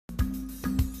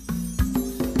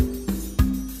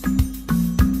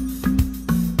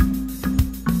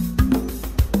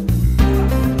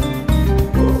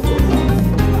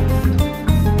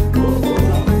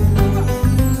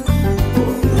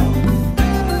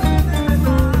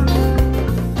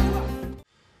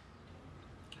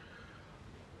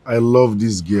I love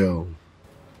this girl,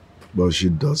 but she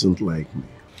doesn't like me.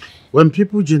 When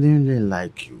people genuinely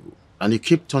like you and you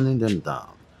keep turning them down,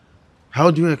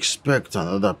 how do you expect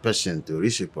another person to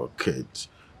reciprocate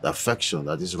the affection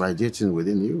that is radiating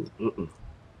within you?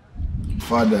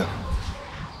 Father,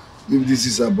 if this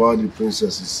is about the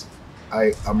princesses,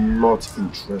 I am not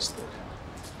interested.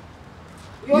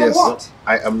 You're what?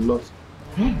 I am not.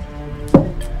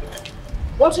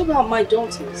 What about my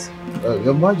daughters?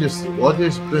 Your Majesty,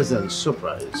 always pleasant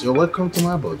surprise. You're welcome to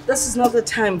my abode. This is not the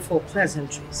time for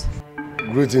pleasantries.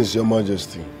 Greetings, Your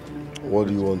Majesty. What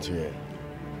do you want to hear?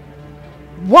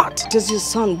 What does your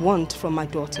son want from my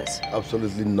daughters?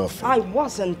 Absolutely nothing. I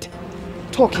wasn't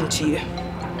talking to you.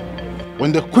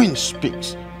 When the queen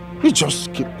speaks, you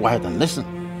just keep quiet and listen.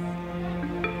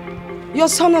 Your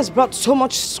son has brought so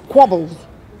much squabble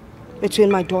between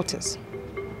my daughters.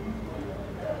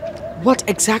 What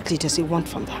exactly does he want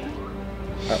from them?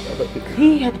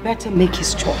 He had better make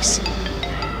his choice.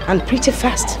 And pretty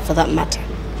fast, for that matter.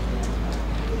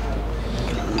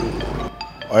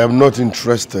 I am not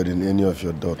interested in any of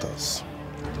your daughters.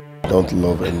 I don't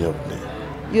love any of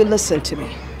them. You listen to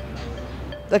me.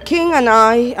 The king and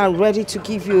I are ready to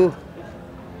give you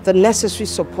the necessary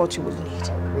support you will need.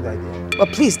 Good idea.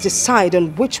 But please decide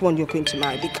on which one you're going to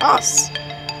marry, because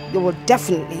you will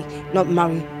definitely not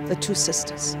marry the two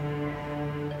sisters.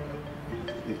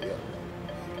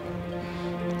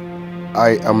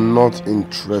 I am not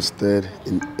interested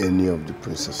in any of the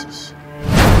princesses.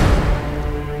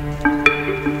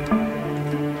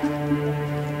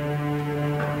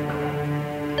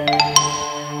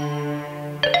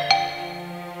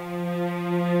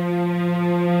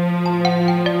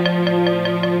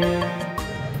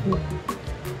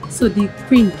 So the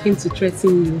queen came to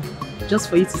threaten you just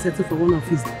for you to settle for one of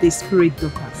his desperate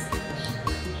daughters.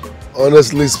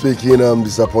 Honestly speaking, I'm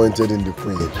disappointed in the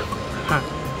queen.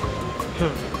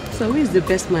 So who is the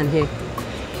best man here?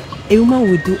 A woman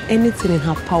will do anything in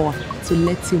her power to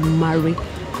let him marry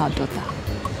her daughter.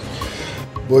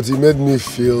 But he made me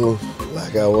feel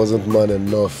like I wasn't man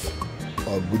enough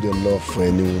or good enough for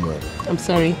any woman. I'm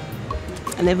sorry.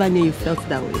 I never knew you felt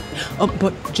that way. Oh,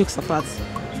 but jokes apart,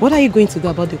 what are you going to do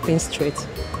about the queen's threat?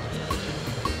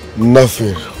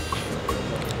 Nothing.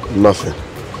 Nothing.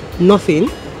 Nothing?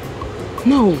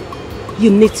 No. You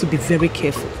need to be very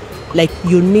careful. Like,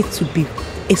 you need to be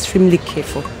extremely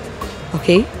careful.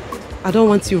 Okay? I don't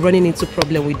want you running into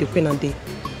problem with the queen and the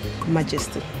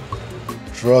majesty.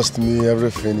 Trust me,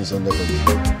 everything is under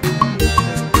control.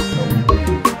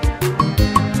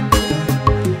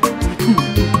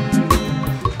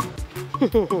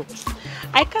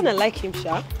 I kind of like him,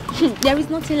 Sha. There is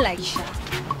nothing like Sha.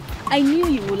 I knew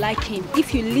you would like him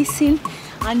if you listened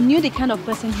and knew the kind of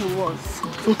person he was.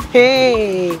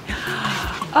 Hey!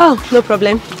 Oh, no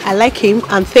problem. I like him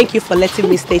and thank you for letting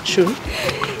me stay true.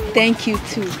 Thank you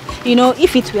too. You know,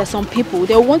 if it were some people,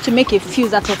 they want to make a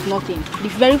fuse out of nothing. The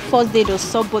very first day they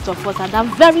saw both of us at that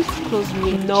very close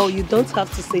range. No, you don't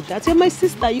have to say that. You're my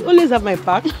sister. You always have my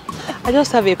back. I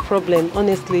just have a problem,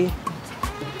 honestly.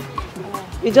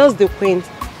 It's just the queen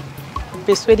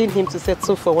persuading him to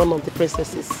settle for one of the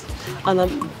princesses. And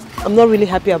I'm not really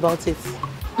happy about it.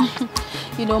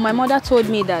 You know, my mother told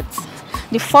me that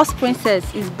the first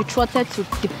princess is betrothed to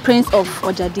the prince of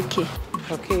Ojadike.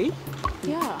 Okay.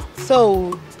 Yeah.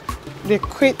 So, the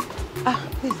queen... Ah,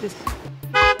 what is this?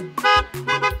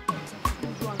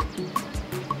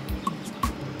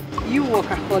 You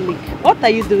workaholic. What are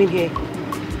you doing here?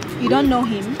 You don't know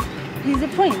him? He's the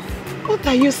prince. What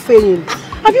are you saying?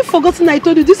 Have you forgotten I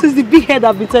told you this is the big head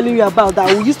I've been telling you about,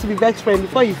 that we used to be best friends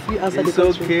before you answered the question?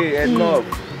 It's okay, enough.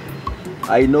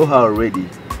 I know her already.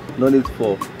 No need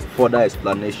for further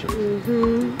explanation.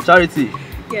 Charity.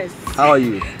 Yes. How are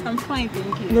you? I'm fine,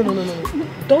 thank you. No.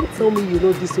 Don't tell me you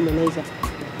know this humanizer.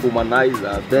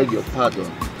 Humanizer, I beg your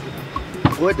pardon.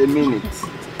 Wait a minute.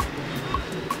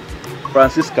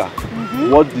 Francisca,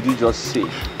 what did you just say?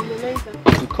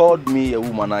 Humanizer. You called me a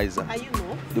womanizer. Are you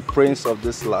not? The prince of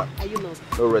this land. Are you not?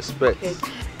 No respect,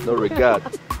 no regard.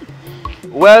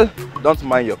 Well, don't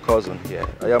mind your cousin here.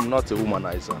 I am not a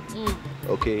womanizer.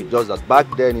 Okay, just that back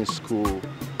then in school,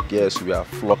 girls were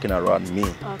flocking around me.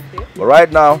 Okay. But right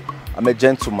now, I'm a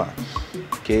gentleman.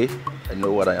 Okay, I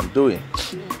know what I am doing.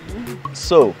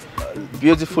 So,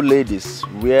 beautiful ladies,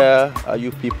 where are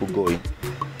you people going?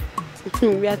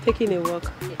 We are taking a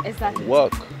walk. Exactly.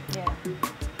 Walk? Yeah.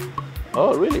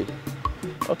 Oh, really?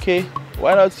 Okay.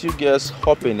 Why not you guys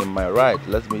hop in my ride?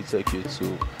 Let me take you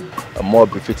to a more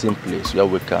befitting place where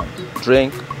we can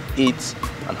drink, eat,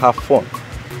 and have fun.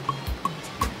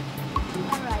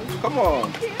 All right. Come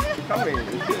on, come in.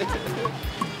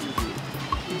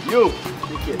 You,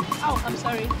 take it. Oh, I'm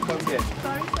sorry. Come here.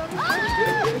 Sorry.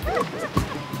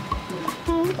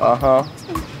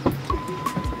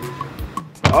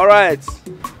 All right,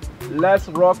 let's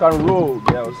rock and roll,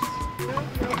 girls.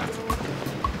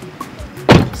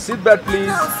 Sit back,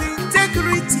 please.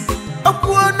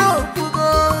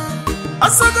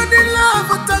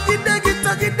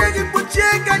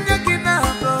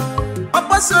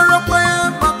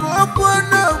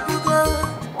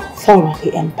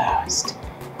 Thoroughly embarrassed.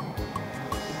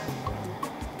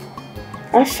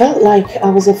 I felt like I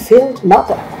was a failed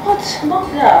mother. What,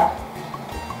 mother?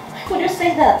 Why would you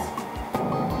say that?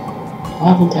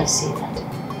 Why wouldn't I say that?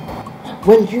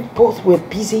 When you both were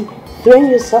busy throwing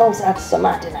yourselves at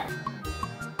Samadina.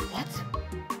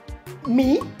 What?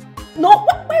 Me? No,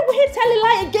 why would he tell a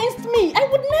lie against me? I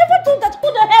would never do that.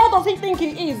 Who the hell does he think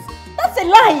he is? That's a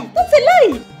lie. That's a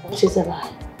lie. Which is a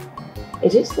lie?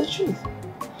 It is the truth.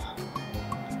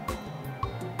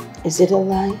 Is it a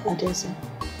lie, Adesa?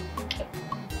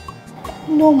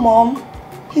 No, Mom.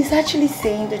 He's actually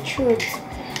saying the truth.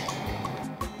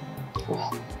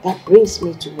 Well, that brings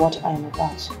me to what I am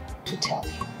about to tell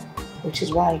you, which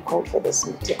is why I called for this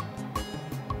meeting.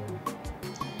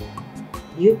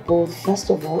 You both, first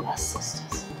of all, are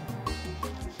sisters.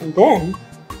 And then,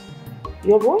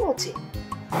 you're royalty.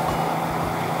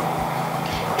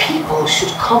 People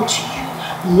should come to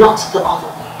you, not the other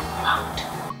way around.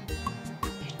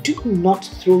 Do not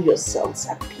throw yourselves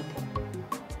at people.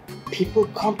 People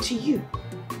come to you.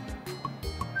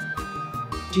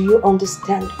 Do you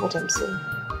understand what I'm saying?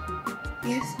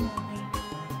 Yes, Mommy.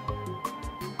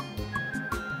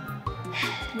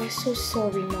 We're so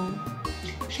sorry, Mom.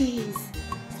 Please,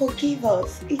 forgive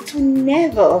us. It will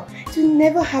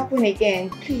never happen again.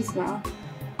 Please, Mom.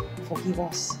 Forgive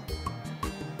us.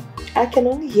 I can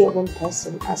only hear one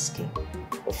person asking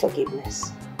for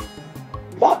forgiveness.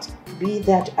 But be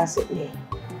that as it may,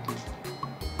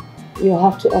 you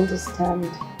have to understand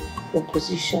your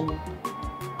position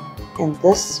in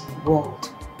this world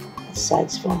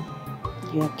aside from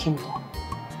your kingdom.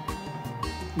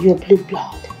 You're blue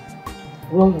blood,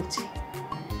 royalty.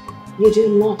 You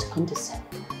do not condescend.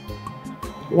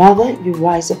 Rather, you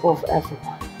rise above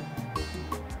everyone.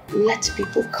 Let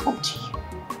people come to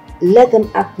you. Let them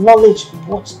acknowledge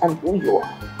what and who you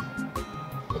are.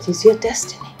 It is your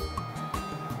destiny.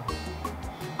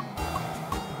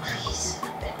 Please, I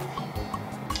beg of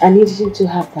you. I need you to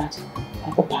have that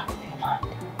at the back of your mind.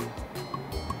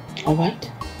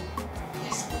 Alright?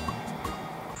 Yes.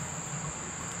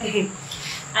 Hey,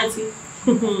 Auntie.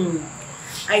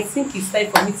 I think it's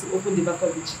time for me to open the back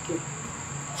of the chicken.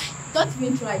 Don't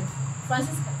even try.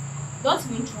 Francisca, don't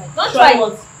even try. Don't Try try.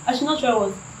 what? I should not try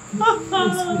what?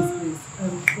 Please.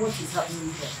 What is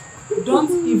happening here?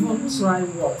 Don't even try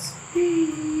what?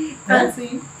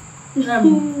 Auntie.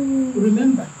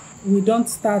 Remember, we don't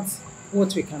start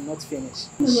what we cannot finish.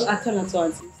 No, at all,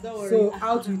 Auntie. Don't worry. So,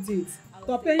 out with it.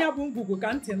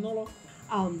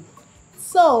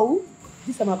 So,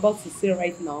 this I'm about to say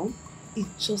right now, it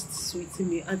just sweeting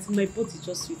me. Auntie, my butt is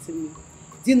just sweeting me.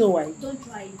 Do you know why? Don't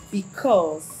try it.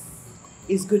 Because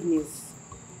it's good news.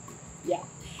 Yeah.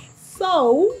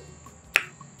 So,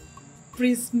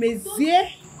 Prince Mezier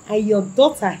and your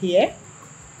daughter here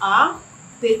are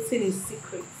dating in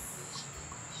secret.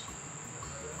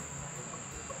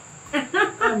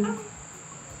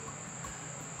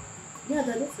 Yeah,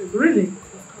 that's it. Really?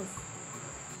 Of course.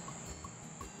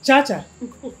 Chacha,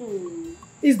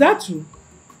 is that true?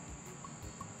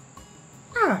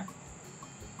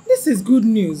 This is good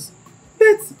news.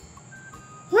 But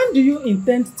when do you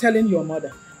intend telling your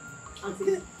mother?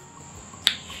 Auntie,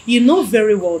 you know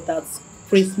very well that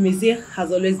Prince Mezier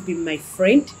has always been my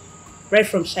friend, right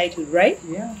from childhood, right?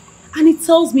 Yeah. And he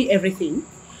tells me everything.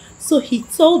 So he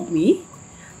told me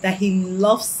that he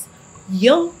loves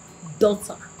your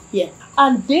daughter. Yeah.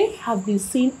 And they have been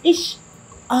seeing each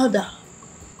other.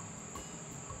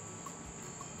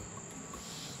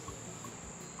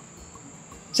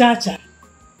 Chacha.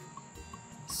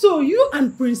 So you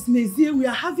and Prince Mezier were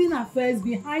having affairs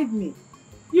behind me.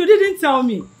 You didn't tell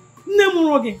me.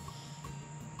 Nemuroge.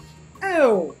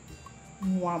 Oh.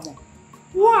 Mama.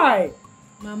 Why?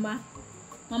 Mama,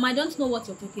 I don't know what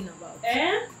you're talking about.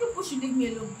 People should leave me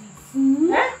alone, please.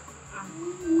 Mm-hmm.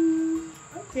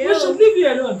 Okay. We should leave you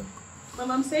alone.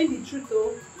 Mama, I'm saying the truth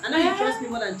though. I know you trust me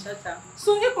more than Chacha.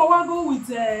 So Ikowago with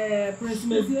Prince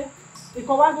Mezier.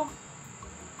 Ikowago.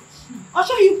 I'll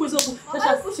show you Prince Oku.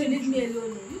 Mama, people should leave me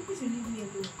alone. People should leave me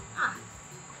alone.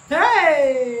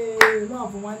 Hey! No,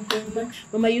 for one thing.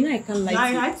 Mama, you know I can't lie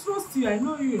to you. I trust you. I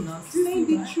know you now. Saying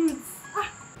the truth.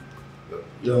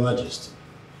 Your Majesty,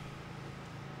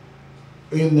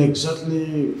 In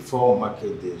exactly 4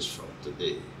 market days from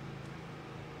today,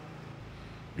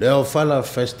 the Ofala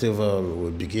festival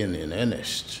will begin in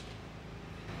earnest.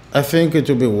 I think it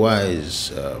will be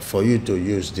wise for you to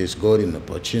use this golden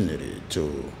opportunity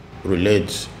to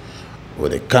relate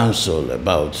with the council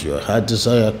about your heart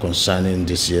desire concerning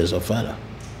this year's Ofala.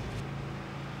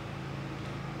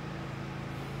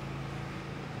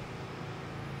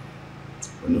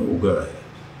 No, go ahead.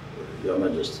 Your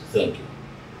Majesty, thank you.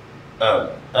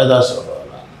 Others of our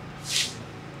land.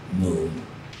 No.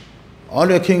 On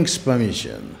the king's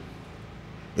permission,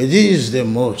 it is the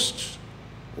most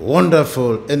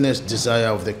wonderful, earnest desire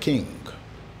of the king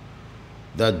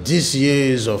that this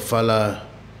year's Ofala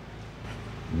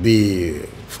be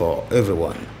for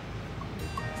everyone.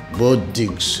 Both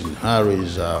Diggs and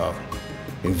Harris are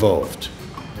involved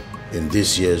in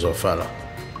this year's Ofala.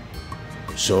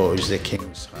 So it's the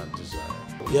king's heart desire.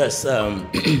 Yes,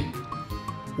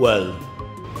 well,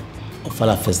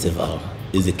 Ofala Festival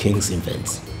is the king's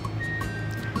event.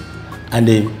 And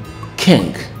the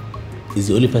king is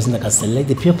the only person that can select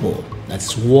the people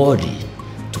that's worthy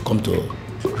to come to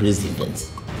grace the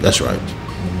event. That's right.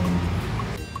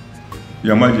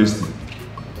 Your Majesty,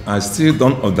 I still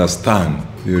don't understand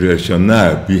the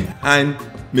rationale behind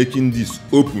making this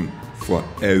open for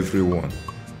everyone.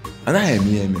 And I am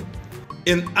here.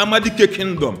 In Amadike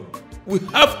Kingdom, we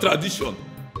have tradition,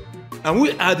 and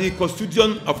we are the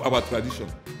custodian of our tradition.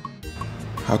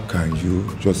 How can you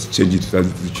just change the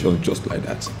tradition just like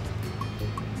that?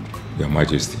 Your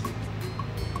Majesty.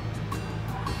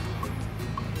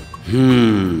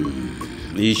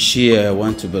 I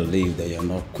want to believe that you're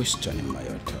not questioning my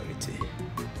authority.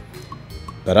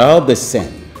 But all the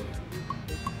same,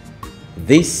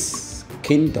 this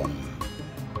kingdom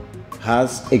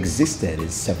has existed in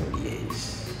several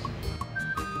years.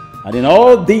 And in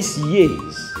all these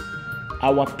years,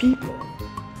 our people,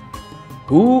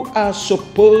 who are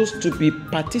supposed to be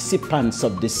participants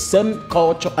of the same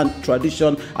culture and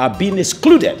tradition, are being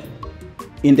excluded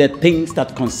in the things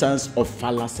that concerns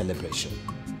Ofala celebration.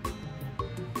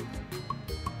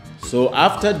 So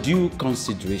after due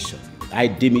consideration, I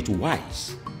deem it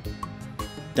wise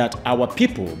that our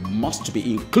people must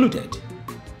be included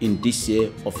in this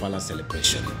year Ofala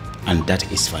celebration, and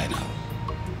that is final.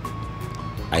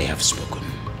 I have spoken.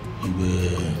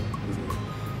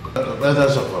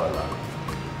 Brothers of Allah,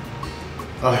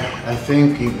 I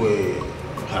think Ebube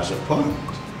has a point.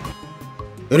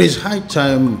 It is high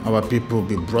time our people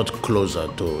be brought closer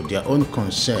to their own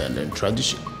concern and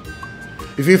tradition.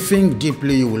 If you think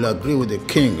deeply, you will agree with the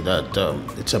king that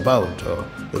it's about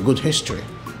a good history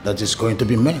that is going to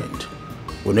be made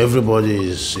when everybody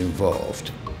is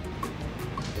involved.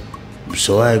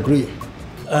 So I agree.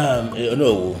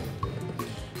 No.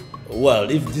 Well,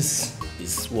 if this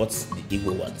is what the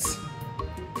Igbo wants,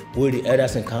 we, the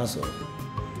elders and council,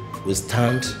 will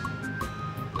stand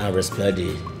and respect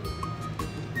the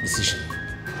decision.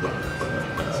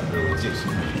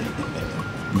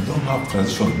 You don't have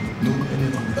tradition. No,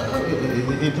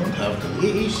 You don't have to.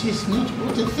 It's not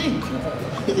what you think.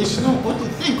 It's not what you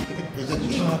think. You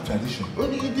don't have tradition.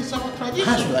 It is our tradition. I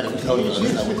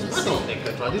don't think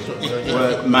a tradition.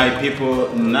 Well, my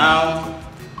people, now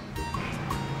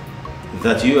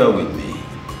that you are with me,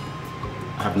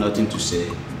 I have nothing to say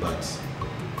but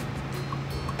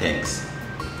thanks.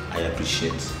 I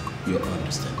appreciate your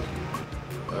understanding.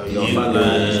 Your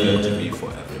Ofala is going to be for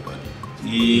everybody.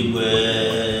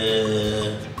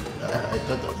 I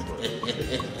thought of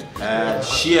it.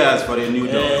 Cheers for the new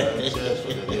dog.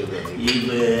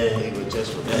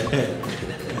 Just for that.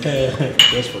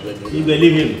 Just for that. You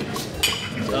believe him?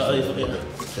 Cheers for the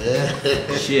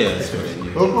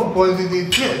new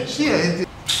dog. Cheers.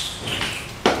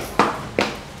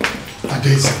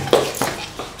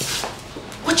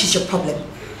 What is your problem?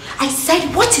 I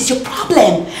said, what is your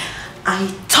problem? I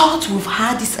thought we've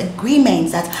had this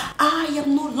agreement that I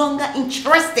am no longer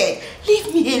interested.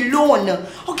 Leave me alone.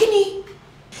 Okay?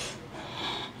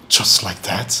 Just like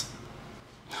that?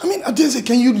 I mean, Adeze,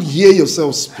 can you hear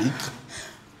yourself speak?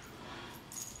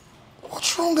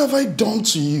 What wrong have I done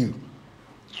to you?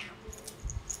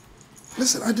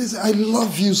 Listen, Adeze, I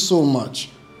love you so much.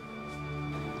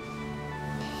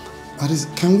 Adeze,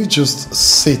 can we just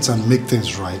sit and make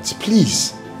things right,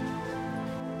 please?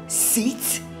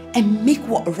 Sit and make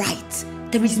what right?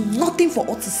 There is nothing for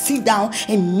us to sit down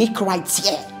and make right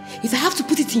here. If I have to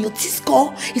put it in your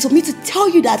T-score, it's for me to tell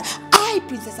you that I,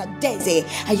 Princess Adeze,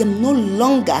 I am no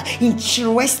longer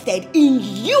interested in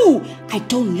you. I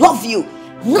don't love you.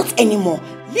 Not anymore.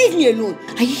 Leave me alone.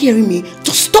 Are you hearing me?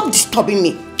 Just stop disturbing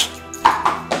me.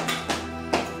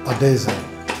 Adeze.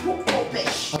 What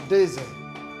rubbish. Adeze.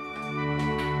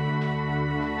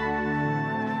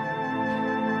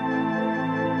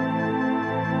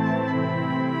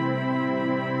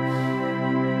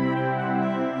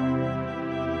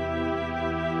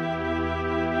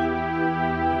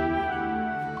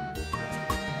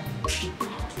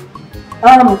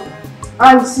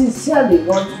 I sincerely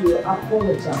want to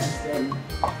apologize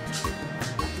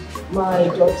my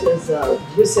daughter's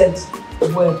recent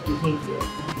word behavior.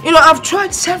 You know, I've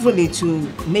tried severally to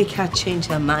make her change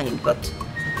her mind, but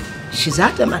she's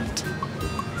adamant.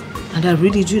 And I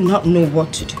really do not know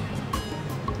what to do.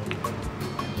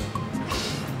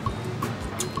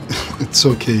 It's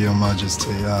okay, Your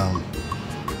Majesty.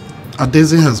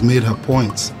 Adeze has made her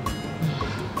point.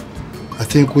 I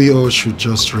think we all should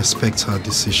just respect her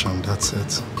decision, that's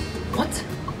it. What?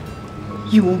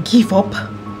 You will give up?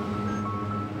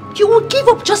 You will give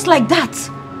up just like that?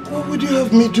 What would you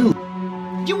have me do?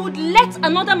 You would let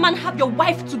another man have your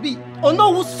wife to be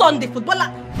Onowu son, the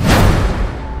footballer?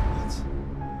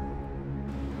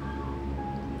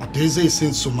 Adeze is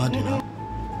saying Somadina.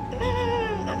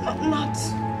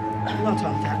 Not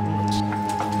on that note.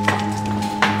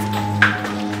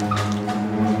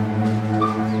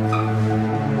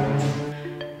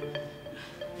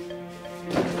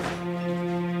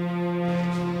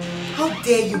 How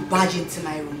dare you barge into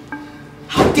my room?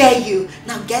 How dare you?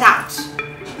 Now get out.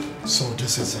 So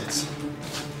this is it.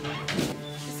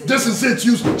 This is it,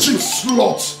 you cheap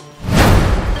slut!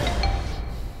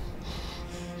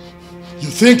 You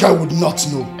think I would not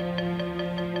know?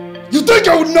 You think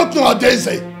I would not know,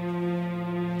 Adeze?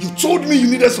 You told me you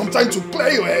needed some time to clear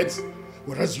your head,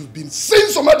 whereas you've been saying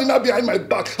somebody now behind my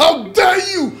back. How dare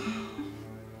you?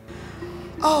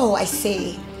 Oh, I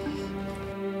see.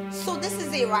 So this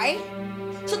is it, right?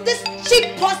 So this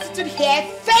cheap prostitute here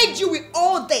fed you with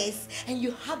all this, and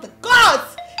you have the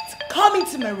guts to come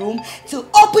into my room, to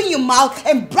open your mouth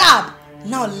and brab.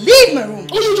 Now leave my room.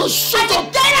 Oh, you just shut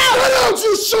up! Get out! Get out!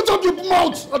 You shut up your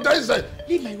mouth, Adeze!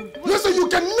 Leave my room. Listen, you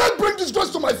cannot bring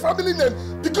disgrace to my family name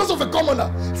because of a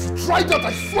commoner. If you try that,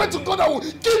 I swear to God I will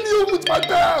kill you with my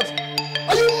bare hands.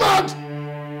 Are you mad?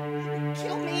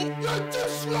 Kill me? You're a cheap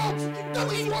slut!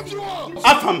 That is what you are!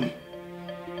 Afam!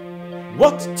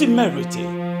 What temerity!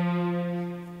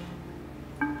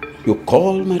 You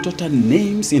call my daughter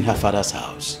names in her father's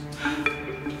house.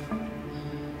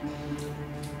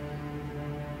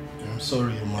 I'm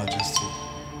sorry, Your Majesty.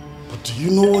 But do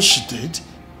you know what she did?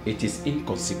 It is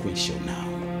inconsequential now.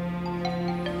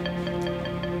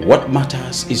 What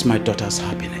matters is my daughter's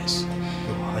happiness.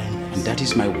 And that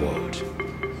is my word.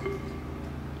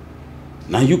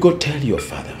 Now you go tell your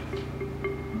father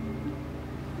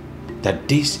that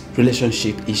this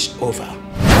relationship is over.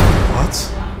 What?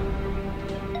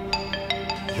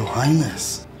 Your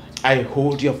Highness? I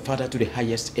hold your father to the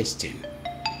highest esteem.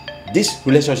 This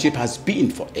relationship has been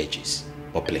for ages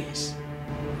or place.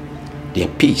 Their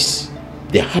peace,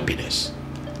 their happiness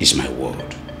is my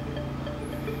word.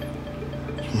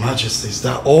 Your Majesty, is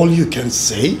that all you can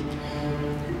say?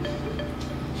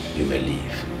 You may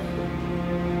leave.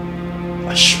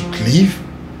 I should leave?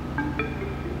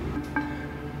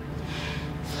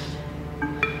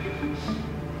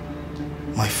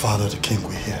 My father, the king,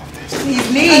 will hear of this. Please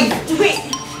leave. Wait.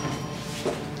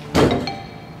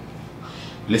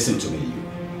 Listen to me, you.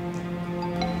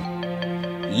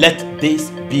 Let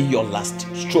this be your last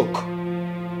stroke.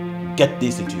 Get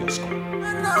this into your skull.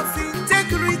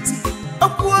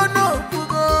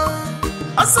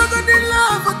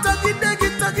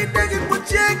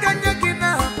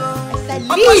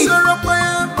 Leave!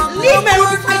 Leave my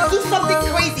room before I do something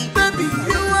crazy! Baby,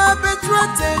 you are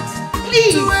betrothed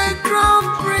Please! to a crown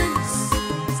prince.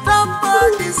 Stop all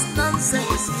this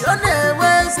nonsense.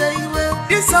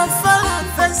 This Ofala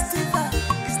festival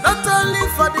is not only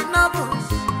for the nobles,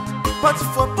 but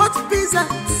for both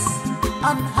peasants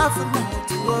and have-nots.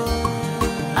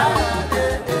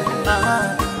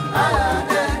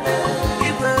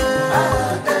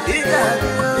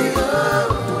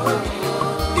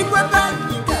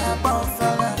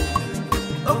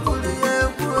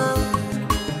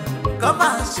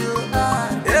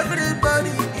 Everybody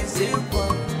is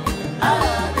equal.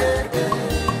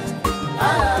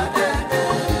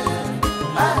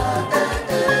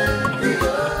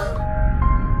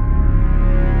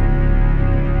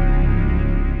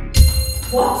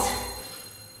 What?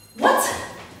 What?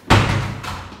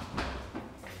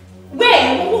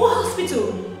 Where? What hospital?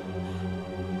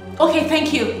 Okay,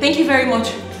 thank you. Thank you very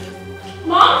much.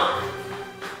 Mom?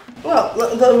 Well,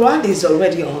 the run is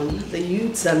already on. The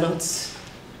youths are not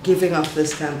giving up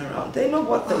this time around. They know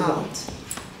what they want.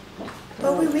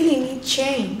 But we really need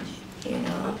change, you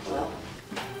know. Well,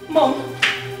 Mom,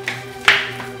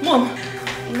 Mom,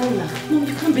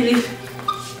 you can't believe.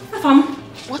 Afam.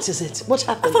 What is it? What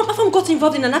happened? Afam got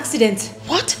involved in an accident.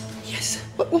 What? Yes.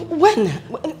 When?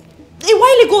 A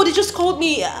while ago, they just called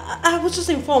me. I was just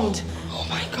informed. Oh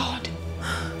my God.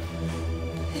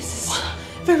 This is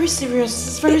very serious.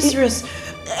 It's very serious.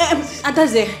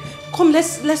 Adaze, come,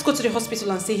 let's go to the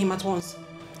hospital and see him at once.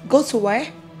 Go to where?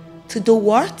 To do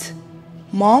what?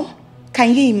 Mom,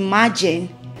 can you imagine?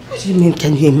 What do you mean,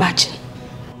 can you imagine?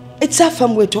 It's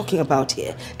Afam we're talking about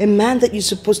here. A man that you're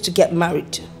supposed to get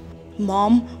married to.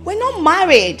 Mom, we're not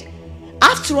married.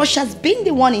 After all, she's been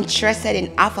the one interested in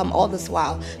Afam all this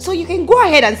while. So you can go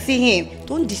ahead and see him.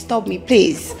 Don't disturb me,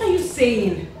 please. What are you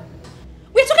saying?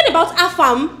 We're talking about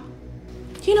Afam.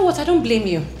 You know what? I don't blame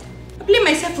you. I blame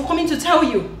myself for coming to tell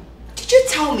you. Did you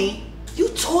tell me? You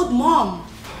told Mom.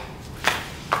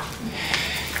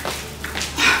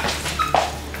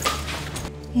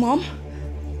 Mom,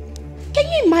 can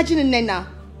you imagine Nena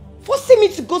forcing me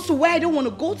to go to where I don't want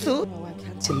to go to? No, I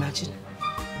can't imagine.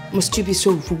 Must you be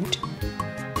so rude?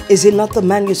 Is it not the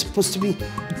man you're supposed to be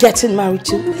getting married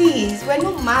to? Please, we're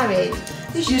not married.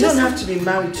 You don't have to be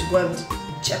married to go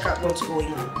and check out what's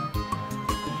going on.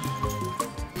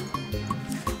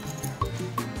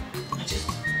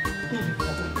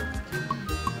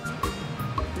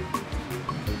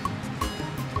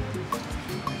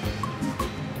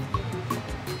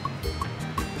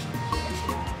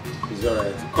 It's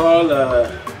alright. Call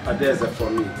Adeza for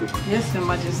me. Yes, Your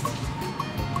Majesty.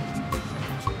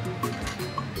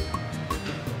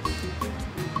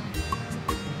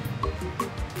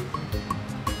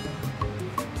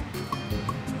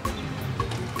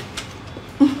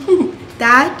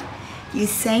 Dad, you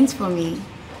sent for me.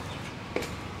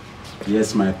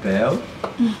 Yes, my pal.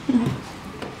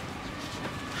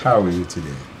 How are you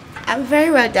today? I'm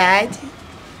very well, Dad.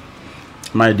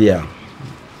 My dear,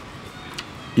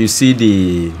 you see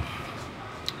the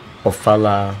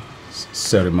Ofala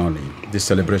ceremony. The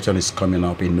celebration is coming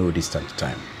up in no distant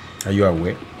time. Are you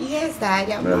aware? Yes, Dad,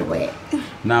 I'm Very aware.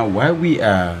 Now, while we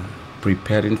are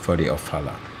preparing for the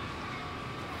Ofala,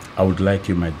 I would like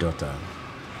you, my daughter,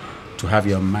 to have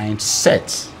your mind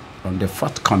set on the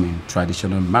forthcoming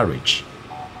traditional marriage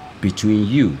between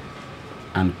you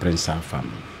and Prince Afam.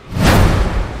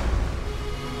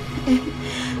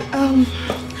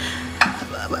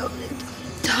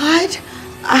 Dad,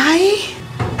 I...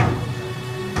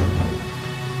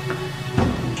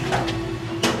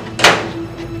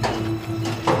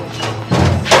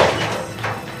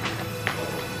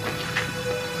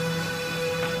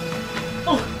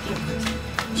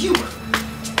 You!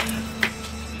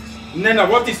 Nena,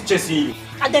 what is chasing you?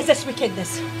 And there's this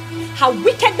wickedness. Her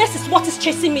wickedness is what is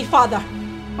chasing me, Father.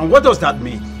 And what does that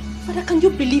mean? Father, can you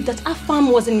believe that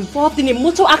Afam was involved in a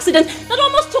motor accident that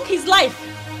almost took his life?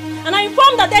 And I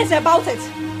informed Adeze about it.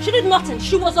 She did nothing.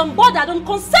 She was unbothered,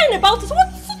 unconcerned about it.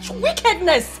 What's such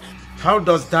wickedness? How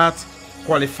does that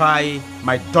qualify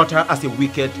my daughter as a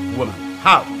wicked woman?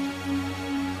 How?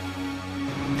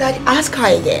 Dad, ask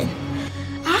her again.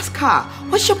 Ask her.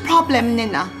 What's your problem,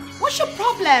 Nina? What's your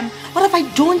problem? What have I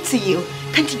done to you?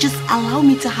 Can't you just allow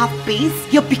me to have peace?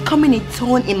 You're becoming a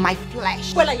thorn in my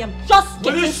flesh. Well, I am just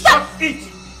getting... Will you stop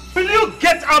it? Will you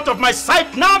get out of my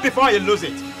sight now before you lose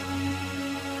it?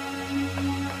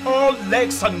 All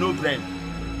legs and no brain.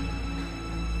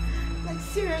 Like,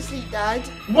 seriously, Dad?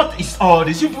 What is all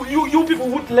this? You people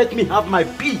would let me have my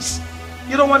peace.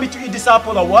 You don't want me to eat this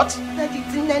apple or what? Dad,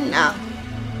 it's Nena.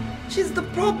 She's the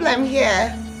problem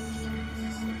here.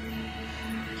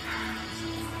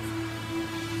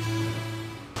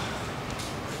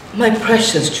 My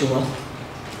precious Jewel,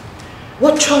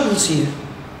 what troubles you?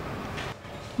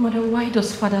 Mother, why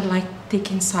does Father like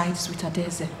taking sides with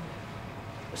Adeze?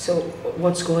 So,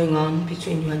 what's going on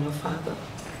between you and your father?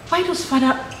 Why does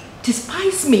Father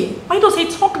despise me? Why does he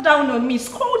talk down on me,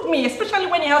 scold me, especially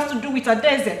when it has to do with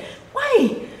Adeze?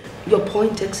 Why? Your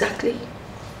point exactly?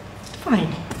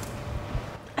 Fine.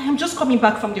 I am just coming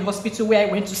back from the hospital where I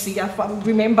went to see Afam,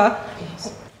 remember?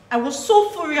 Yes. I was so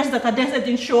furious that Adeze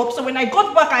didn't show up, so when I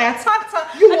got back, I attacked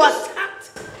her. You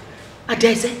attacked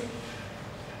Adeze?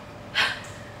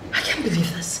 I can't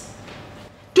believe this.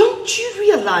 Don't you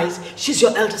realize she's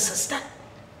your elder sister?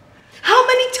 How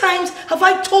many times have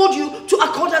I told you to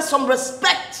accord her some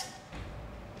respect?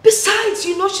 Besides,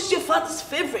 you know she's your father's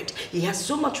favorite. He has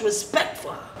so much respect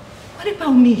for her. What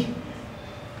about me?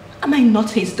 Am I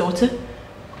not his daughter?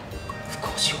 Of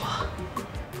course you are.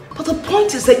 But the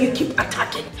point is that you keep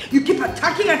attacking. You keep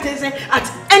attacking Adeze at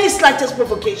any slightest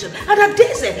provocation. And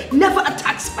Adeze never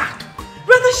attacks back.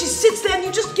 Rather, she sits there and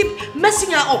you just keep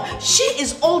messing her up. She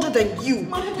is older than you.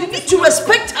 You need to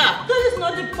respect her. That is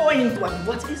not the point.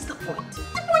 What is the point?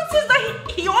 The point is that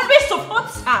he always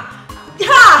supports her.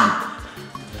 Yeah!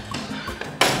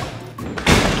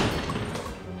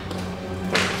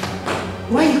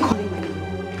 Why are you calling my name?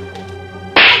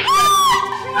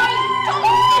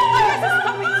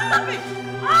 Stop it!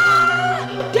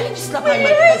 Dare you slap her in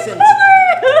my presence?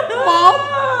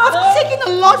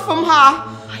 word from her.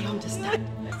 I understand.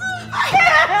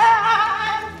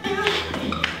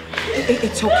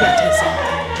 It's okay,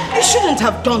 Tessa. You shouldn't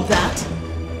have done that.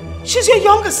 She's your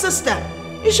younger sister.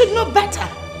 You should know better.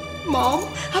 Mom,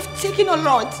 I've taken a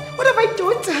lot. What have I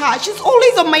done to her? She's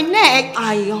always on my neck.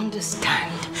 I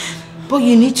understand. But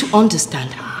you need to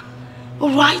understand her.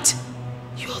 Alright?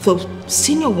 You're the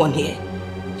senior one here.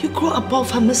 You grow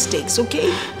above her mistakes,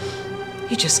 okay?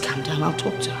 You just calm down, I'll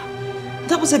talk to her.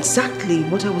 That was exactly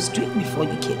what I was doing before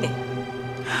you came in.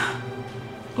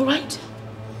 Alright?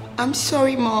 I'm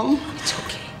sorry, Mom. It's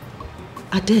okay.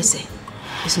 Adeze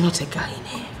is not a guy in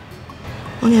here.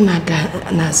 Onya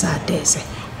naza Adeze.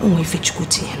 Onwe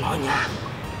fichukuti en onya.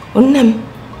 Onem.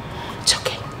 It's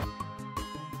okay.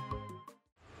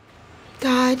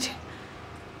 Dad,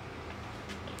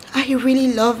 I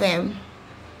really love him.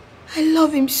 I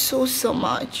love him so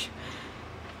much.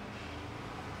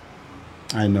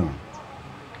 I know.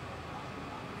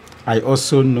 I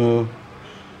also know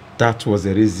that was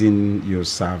the reason you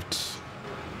served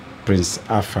Prince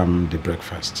Afam the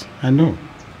breakfast. I know.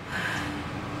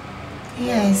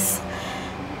 Yes.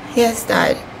 Yes,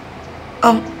 Dad.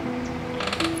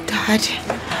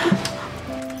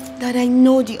 Dad, I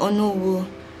know the Onowu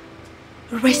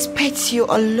respects you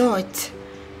a lot.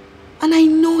 And I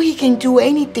know he can do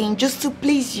anything just to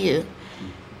please you.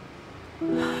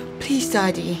 Please,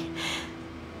 Daddy.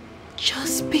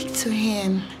 Just speak to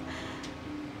him.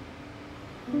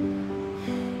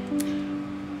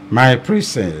 My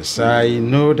princess, I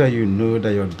know that you know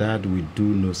that your dad will do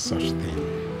no such thing.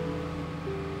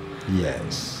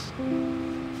 Yes.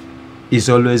 It's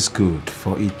always good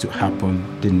for it to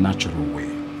happen the natural way.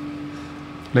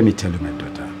 Let me tell you, my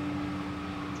daughter.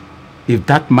 If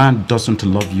that man doesn't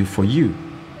love you for you,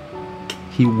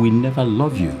 he will never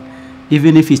love you.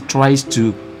 Even if he tries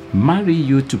to marry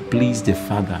you to please the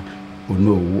father, or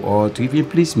no, or to even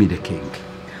please me, the king.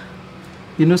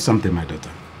 You know something, my daughter?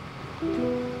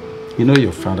 You know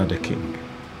your father, the king.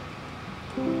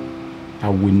 I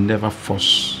will never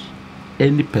force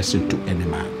any person to any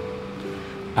man.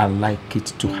 I like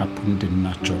it to happen the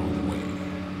natural way.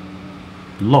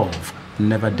 Love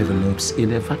never develops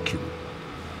in a vacuum.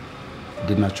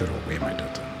 The natural way, my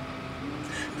daughter.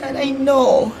 Dad, I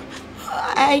know.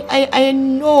 I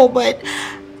know, but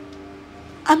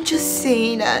I'm just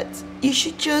saying that you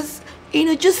should just,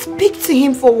 just speak to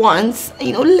him for once.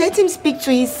 Let him speak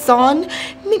to his son.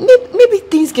 Maybe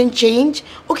things can change.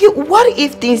 Okay, what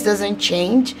if things doesn't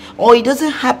change? Or it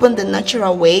doesn't happen the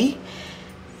natural way?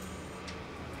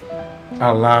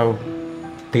 Allow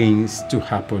things to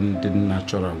happen the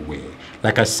natural way.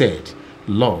 Like I said,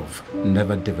 love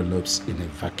never develops in a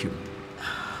vacuum.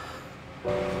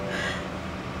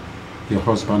 Your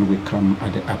husband will come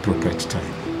at the appropriate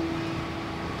time.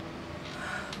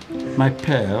 My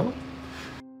pearl.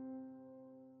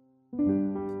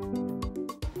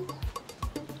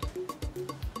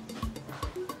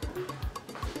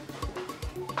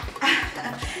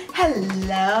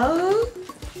 Hello.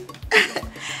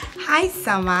 Hi,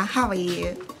 Summer. How are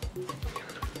you?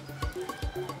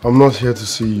 I'm not here to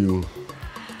see you.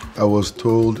 I was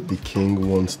told the king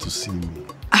wants to see me.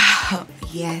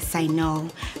 Yes, I know.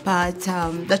 But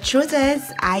the truth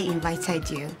is, I invited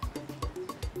you.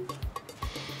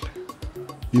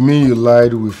 You mean you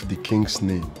lied with the king's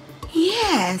name?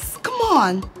 Yes, come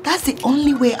on. That's the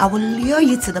only way I will lure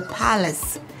you to the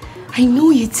palace. I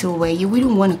know you too well. You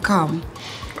wouldn't want to come.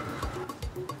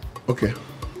 Okay.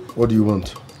 What do you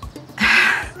want?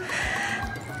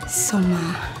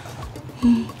 Summer,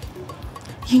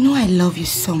 you know I love you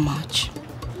so much.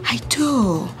 I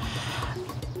do.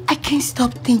 I can't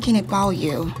stop thinking about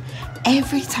you.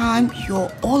 Every time you're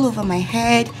all over my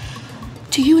head.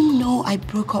 Do you know I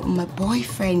broke up with my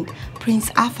boyfriend, Prince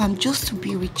Afam, just to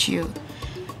be with you?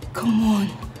 Come on,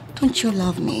 don't you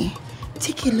love me?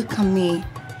 Take a look at me.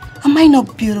 Am I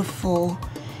not beautiful?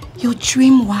 Your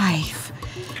dream wife.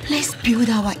 Let's build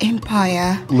our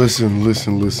empire.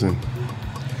 Listen.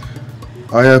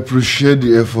 I appreciate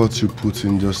the effort you put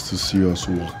in just to see us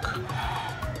work.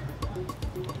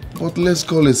 But let's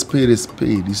call a spade a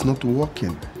spade. It's not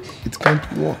working. It can't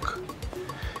work.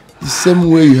 The same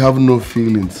way you have no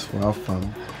feelings for Afam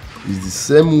is the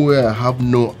same way I have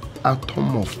no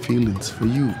atom of feelings for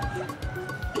you.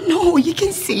 No, you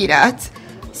can say that.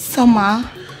 Summer.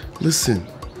 Listen,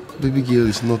 baby girl,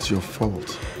 it's not your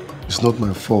fault. It's not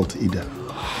my fault either.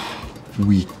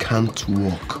 We can't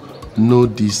work. No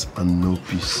this and no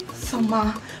peace.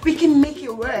 Summer, we can make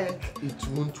it work. It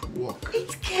won't work.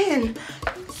 It can.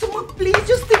 Summer, please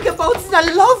just think about it. I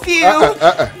love you.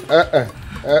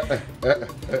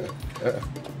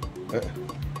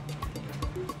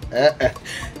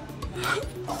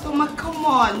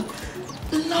 come on.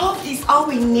 Love is all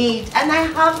we need, and I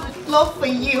have love for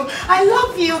you. I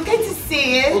love you. Can't you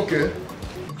see it? Okay.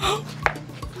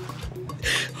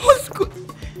 What's good?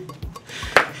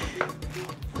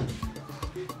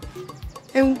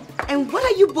 And what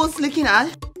are you both looking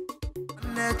at?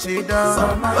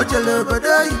 International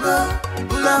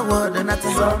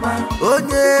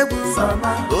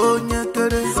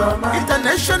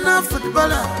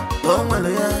footballer,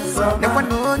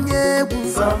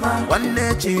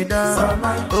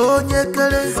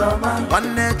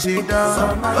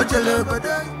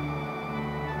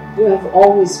 You have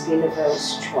always been a very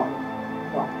strong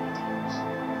woman,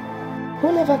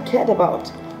 who never cared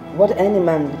about what any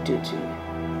man would do to you.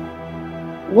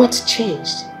 What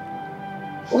changed?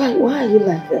 Why are you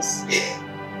like this?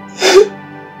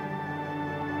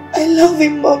 I love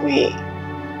him, Mommy.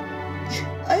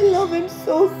 I love him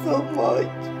so much.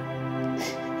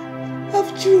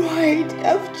 I've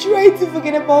tried to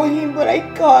forget about him, but I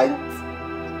can't.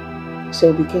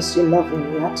 So because you love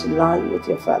him, you had to lie with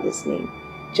your father's name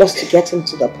just to get him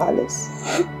to the palace.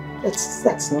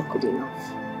 That's not good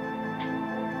enough.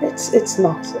 It's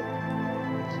not.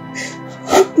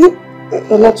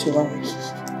 But not to worry.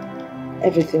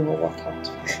 Everything will work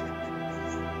out.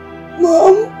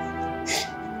 Mom,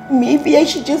 maybe I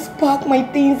should just pack my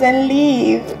things and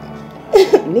leave.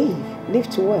 Leave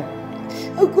to where?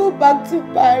 I'll go back to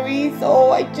Paris,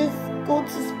 or I just go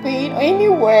to Spain, or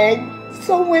anywhere.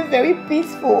 Somewhere very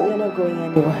peaceful. You're not going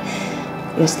anywhere.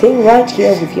 You're staying right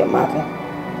here with your mother.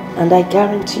 And I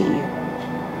guarantee you,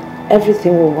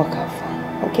 everything will work out fine,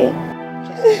 okay?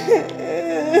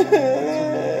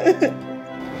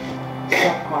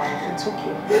 It's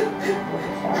okay.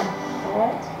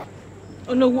 Alright?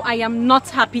 Oh no, I am not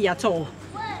happy at all.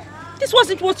 This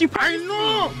wasn't what you promised. I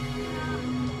know!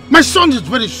 My son is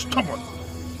very stubborn.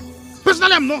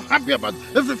 Personally, I'm not happy about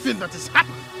everything that is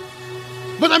happening.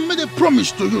 But I made a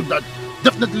promise to you that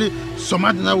definitely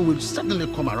Somadina will certainly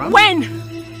come around. When?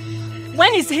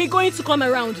 When is he going to come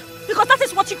around? Because that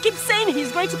is what you keep saying.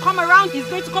 He's going to come around, he's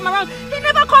going to come around. He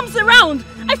never comes around.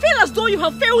 I feel as though you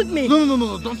have failed me.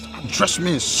 No. Don't address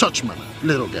me in such manner,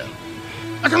 little girl.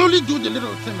 I can only do the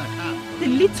little thing I can. The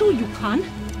little you can?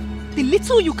 The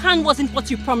little you can wasn't what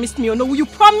you promised me, no. You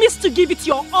promised to give it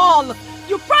your all.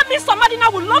 You promised Somadina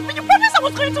would love me. You promised I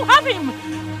was going to have him.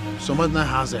 Somadina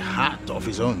has a heart of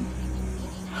his own.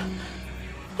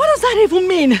 What does that even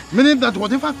mean? Meaning that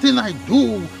whatever thing I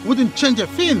do wouldn't change a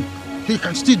thing. He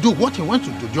can still do what he wants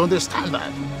to do. Do you understand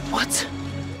that? What?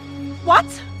 What?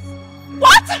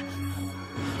 What?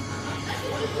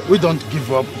 We don't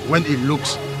give up when it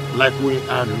looks like we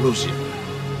are losing.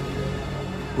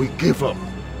 We give up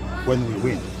when we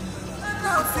win.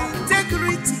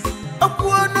 Integrity.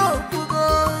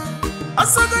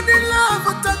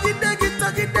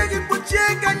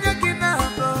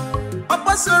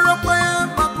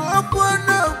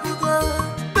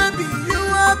 Baby, you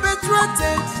are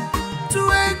betrothed to a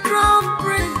crown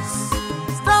prince.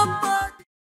 Stop.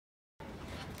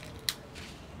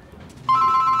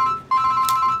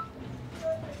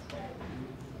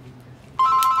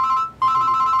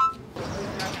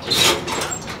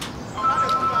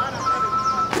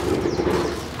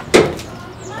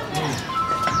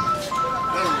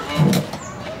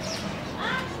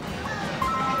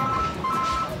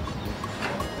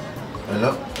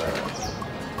 Hello?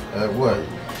 Who are you?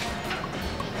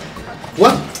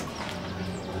 What?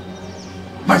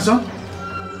 My son?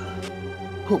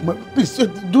 Oh, please,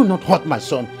 do not hurt my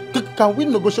son. Can we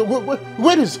negotiate?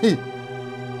 Where is he?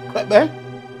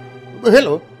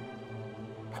 Hello?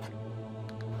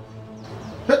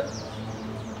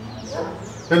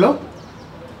 Hello?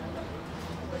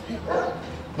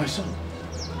 My son?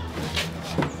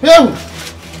 Hello?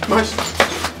 My son?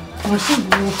 My son?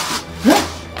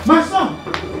 My son!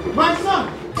 My son!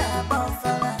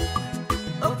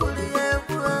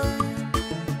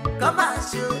 Come on,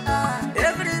 shoot.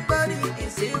 Everybody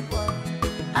is equal.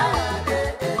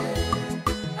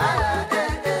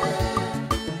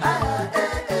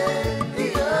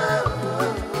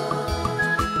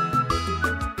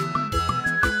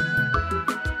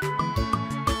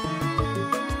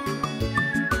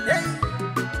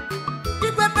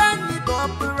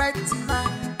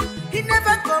 He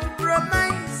never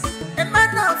compromise. A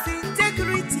man of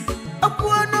integrity.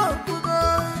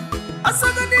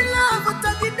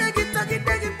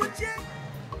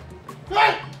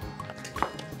 Hey!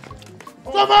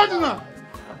 Somadina!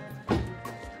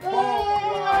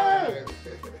 Hey!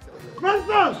 My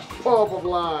son! Bob of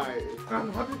life.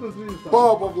 I'm happy to see you, son.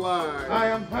 Bob of life. I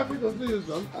am happy to see you,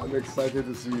 son. I'm excited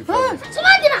to see you.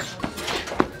 Somadina!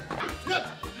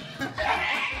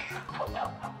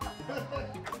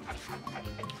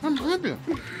 happy.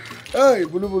 Hey,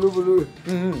 Bulu.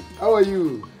 How are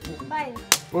you? Fine.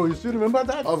 Oh, you still remember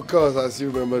that? Of course, I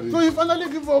still remember this. So you finally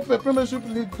give up a premiership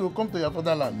league to come to your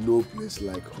fatherland? No place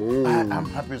like home. I'm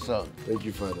happy, sir. Thank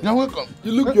you, Father. You're welcome.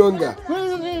 You look younger.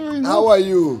 How are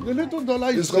you? The little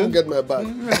dollar Just come get my bag.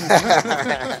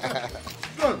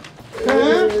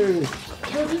 Hey.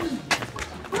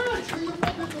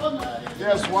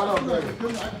 Yes, one of them.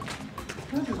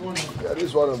 Yeah, this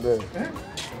is one of them.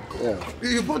 Yeah.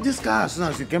 You bought this car as soon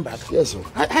as you came back? Yes, sir.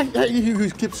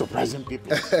 You keep surprising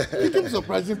people. You keep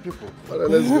surprising people. Well,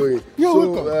 let's go in. You're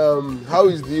so, welcome. How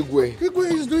is the Igwe?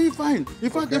 Igwe is doing fine. In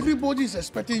fact, everybody is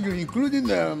expecting you, including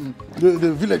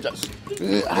the villagers.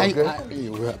 I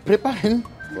will prepare him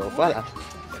for father.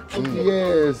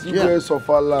 Yes, Igwe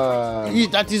Sofala.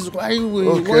 That is why we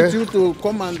want you to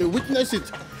come and witness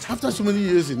it. After so many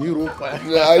years in Europe.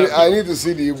 I need to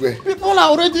see the Igwe. People are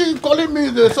already calling me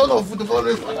the son of the father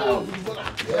of footballer.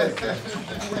 Yes.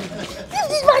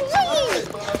 This is my dream.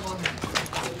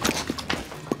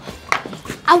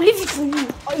 I'll leave it for you.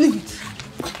 I'll leave it.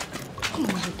 Come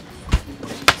on.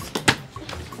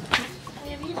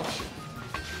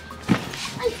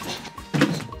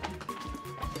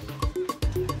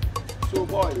 So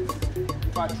boys,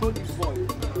 if I throw this ball,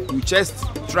 you chest,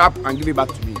 trap and give it back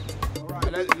to me.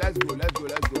 Alright, let's go.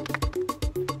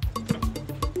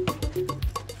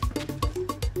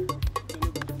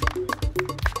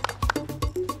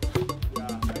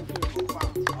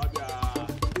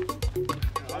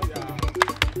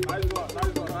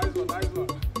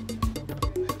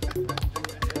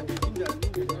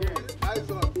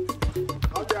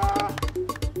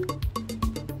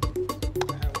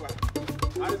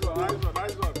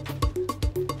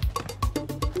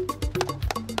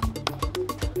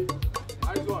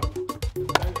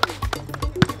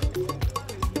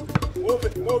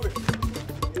 Move it.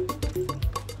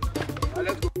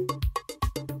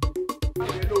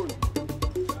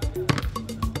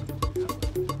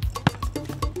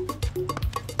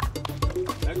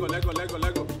 Let's go.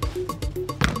 Let go.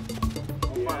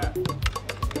 On fire.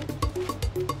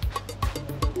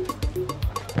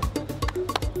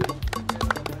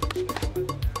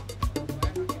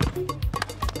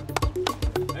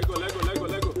 Let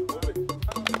go.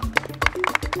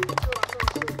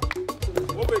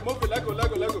 Move it. Let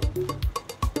go.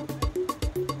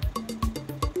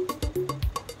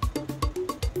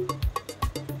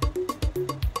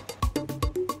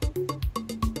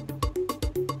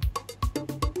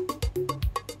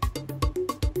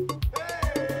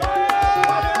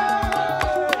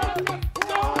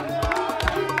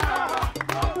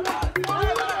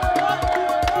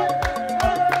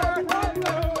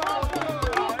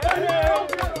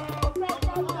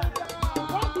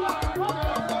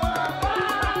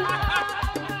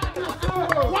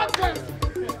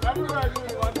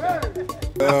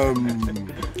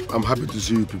 I'm happy to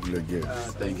see you people again.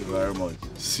 Thank you very much.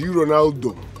 See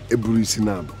Ronaldo, Eburi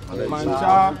Sinabo.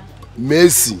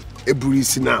 Messi, Eburi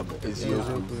Sinabo.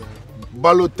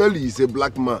 Balotelli is a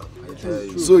black man.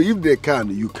 So if they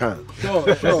can, you can.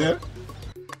 Sure.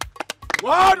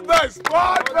 One best.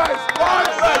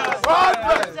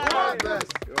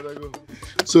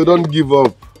 So don't give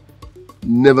up.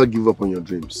 Never give up on your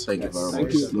dreams. Thank you very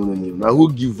much. No. Now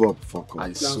who give up? Fuck off.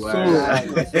 I swear.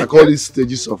 I call it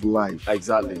stages of life.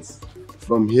 Exactly.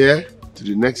 From here to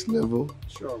the next level,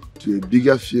 to a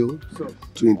bigger field,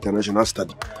 to international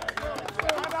study.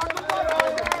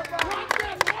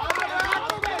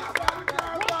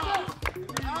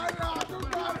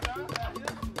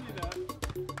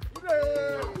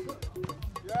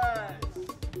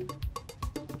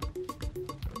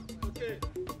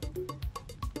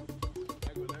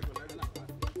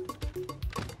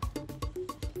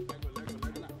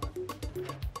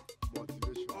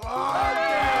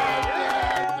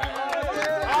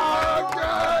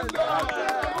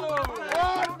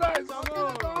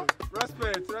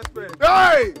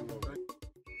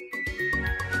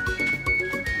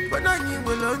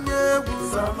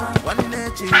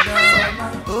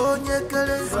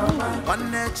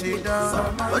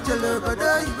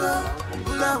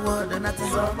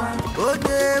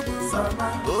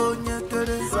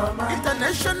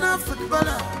 International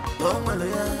footballer, Papa,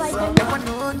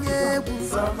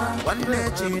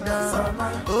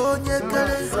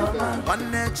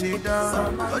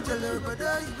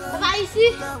 you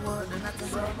see?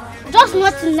 Just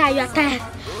nothing now, you're tired.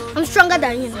 I'm stronger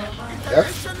than you now.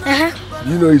 Yeah?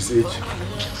 You know his age.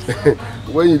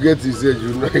 When you get his age,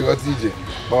 you know what TJ.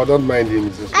 But I don't mind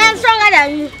him. I am stronger than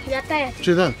you. You're tired.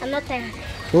 Chidan. I'm not tired.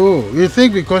 Oh, you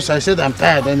think because I said I'm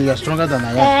tired and you're stronger than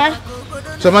I am?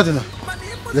 So Martina,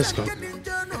 let's go.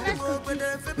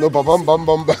 No, Papa,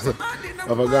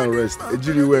 Papa, go and rest.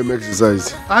 Ejiri wear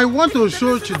exercise. I want to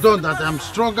show Chidon that I'm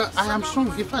stronger. I am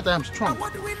strong. In fact, I am strong.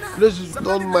 Please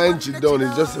don't mind Chidon.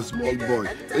 He's just a small boy.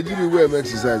 Ejiri wear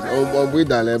exercise.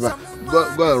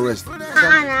 Go and rest.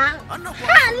 Anna,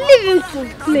 leave him to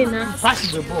play now.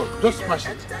 Pass the ball. Just pass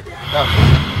it.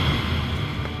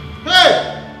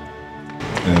 Hey!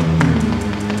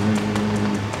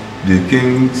 The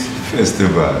King's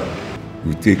Festival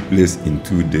will take place in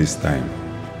 2 days' time.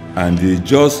 And they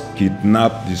just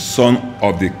kidnapped the son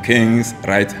of the king's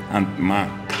right-hand man.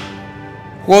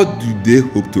 What do they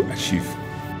hope to achieve?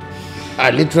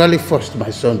 I literally forced my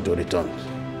son to return.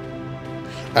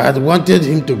 I had wanted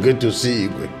him to get to see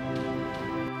Igwe.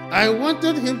 I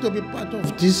wanted him to be part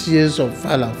of this year's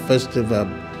Ofala festival.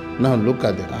 Now look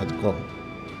at the outcome.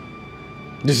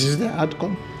 This is the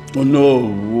outcome. Oh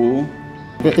no.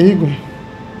 Igwe.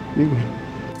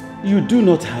 You do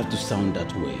not have to sound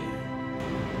that way.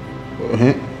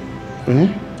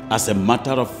 As a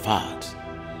matter of fact,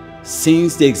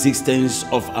 since the existence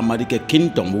of Amadike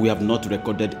Kingdom, we have not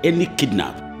recorded any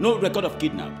kidnap. No record of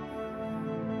kidnap.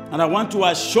 And I want to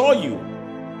assure you,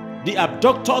 the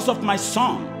abductors of my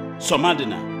son,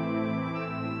 Somadina,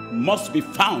 must be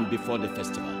found before the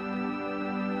festival.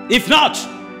 If not,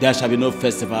 there shall be no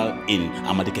festival in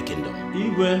Amadike Kingdom.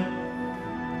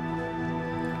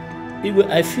 Igwe,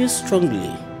 I feel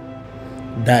strongly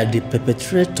that the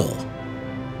perpetrator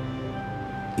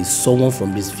is someone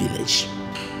from this village.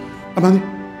 Amani,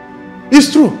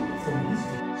 it's true.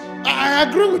 I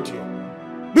agree with you.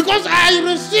 Because I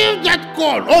received that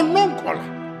call, unknown caller.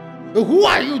 Who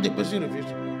are you? The person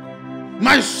refused.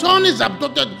 My son is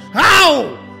abducted.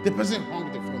 How? The person hung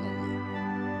the phone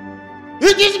on me.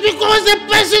 It is because the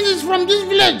person is from this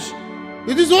village.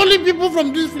 It is only people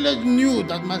from this village knew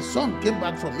that my son came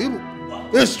back from Europe.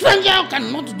 A stranger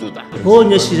cannot do that. Oh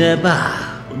no,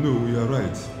 you are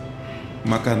right.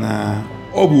 Makana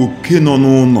obu keno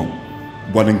no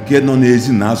but keno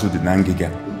nezi nazo di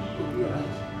nangiga.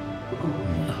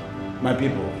 My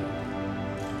people,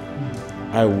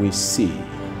 I will see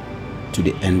to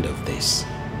the end of this.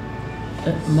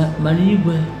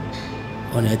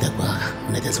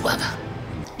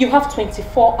 You have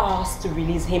 24 hours to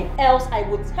release him, else I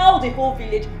will tell the whole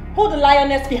village who the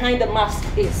lioness behind the mask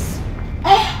is.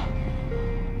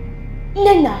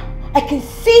 Nena, I can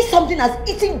see something has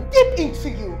eaten deep into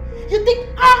you. You think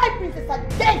I, Princess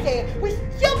Adeze, will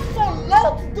stoop so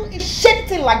low to do a shit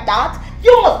thing like that?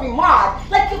 You must be mad.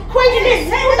 Like you're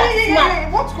crazy.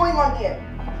 What's going on here?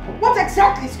 What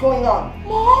exactly is going on?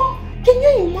 Mom, can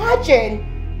you imagine?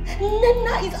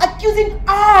 Nena is accusing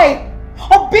I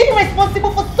of being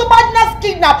responsible for Sobadna's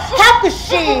kidnap. How could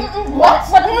she? What?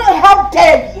 How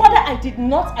dare you? Mother, I did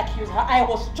not accuse her. I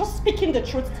was just speaking the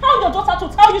truth. Tell your daughter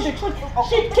to tell you the truth.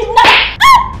 She kidnapped.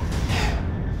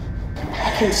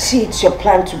 I can see it's your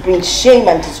plan to bring shame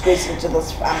and disgrace into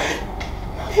this family.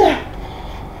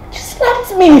 You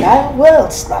slapped me. I will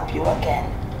slap you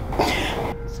again.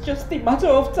 It's just a matter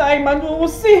of time and we will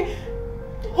see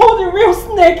who the real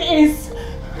snake is.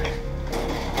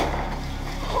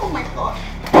 Oh my God.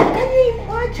 Can you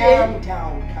imagine? Calm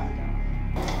down.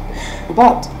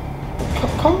 But,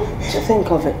 come to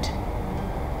think of it,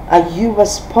 are you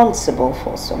responsible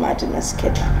for Somadina's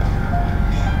kidnapping?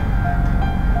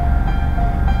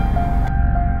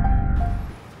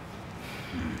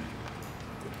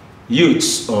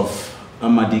 Youths of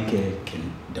Amadike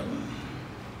Kingdom.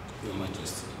 Your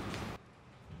Majesty.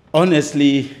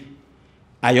 Honestly,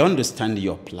 I understand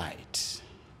your plight.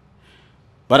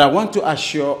 But I want to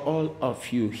assure all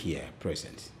of you here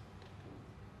present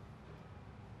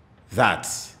that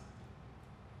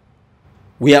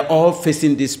we are all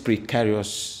facing this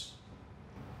precarious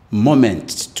moment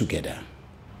together.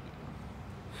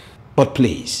 But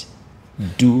please,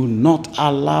 do not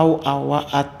allow our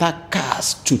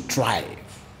attackers to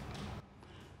thrive.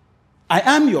 I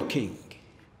am your king.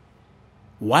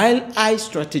 While I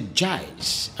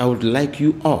strategize, I would like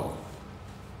you all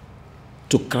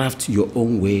to craft your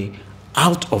own way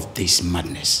out of this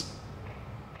madness.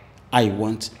 I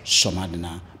want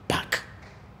Somadina back.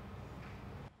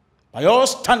 By your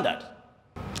standard,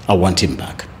 I want him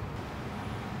back.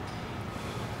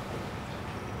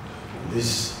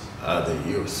 These are the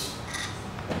youth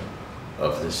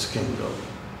of this kingdom.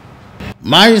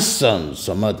 My son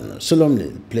Somadina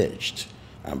solemnly pledged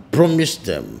and promised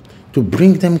them to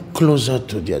bring them closer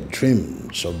to their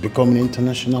dreams of becoming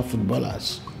international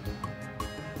footballers.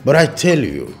 But I tell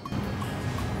you,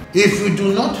 if we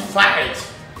do not fight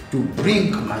to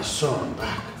bring my son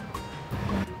back,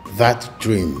 that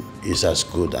dream is as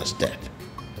good as dead.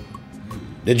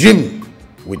 The dream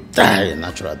will die a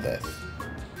natural death.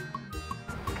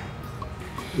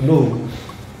 No.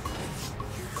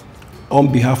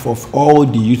 On behalf of all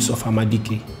the youths of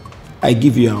Amadike, I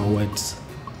give you our words.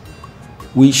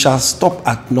 We shall stop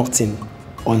at nothing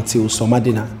until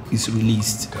Somadina is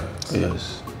released.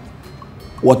 Yes.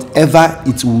 Whatever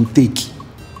it will take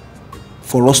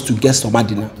for us to get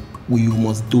Somadina, we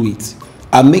must do it.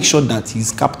 And make sure that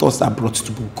his captors are brought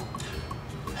to book.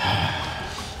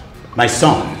 My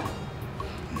son,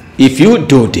 if you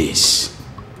do this,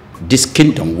 this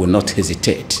kingdom will not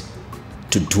hesitate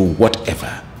to do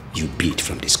whatever you bid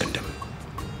from this kingdom.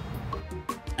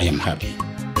 I am happy.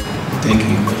 Thank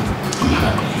you. I'm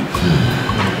happy.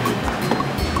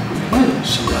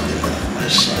 Somadina, my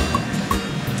son.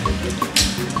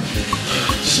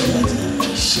 Somadina,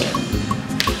 my son.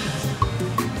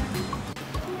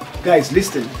 Guys,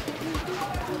 listen.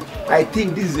 I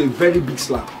think this is a very big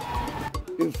slap.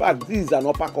 In fact, this is an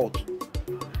uppercut.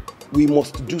 We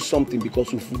must do something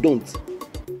because if we don't,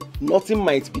 nothing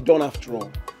might be done after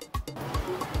all.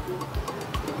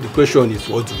 The question is,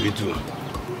 what do we do?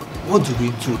 What do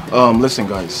we do? Listen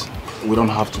guys, we don't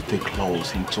have to take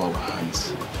laws into our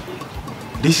hands.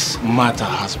 This matter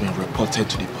has been reported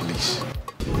to the police.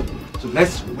 So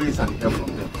let's wait and hear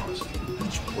from them first.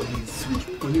 Which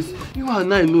police? You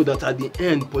and I know that at the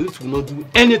end, police will not do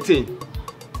anything.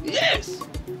 Yes!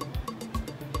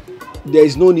 There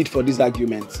is no need for this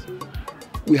argument.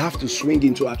 We have to swing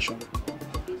into action.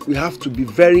 We have to be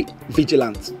very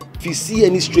vigilant. If you see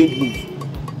any strange move,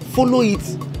 follow it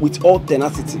with all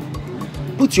tenacity.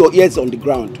 Put your ears on the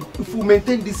ground. If we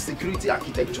maintain this security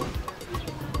architecture,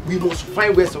 we must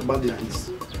find where Somadina is.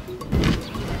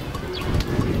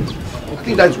 I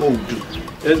think that's what we'll do.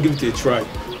 Let's give it a try.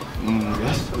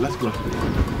 Let's go.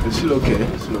 It's still okay.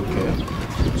 It's still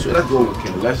okay. So let's go.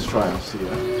 Okay, let's try and see.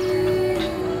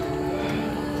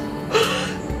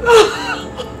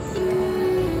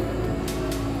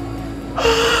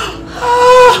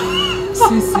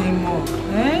 Sissimo,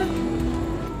 eh?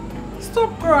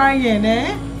 Stop crying,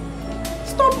 eh?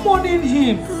 Stop mourning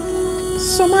him.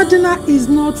 Somadina is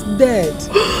not dead.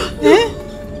 Eh?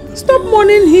 Stop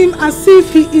mourning him as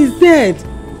if he is dead.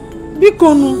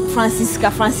 Bikono.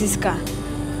 Francisca,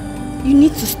 you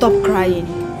need to stop crying.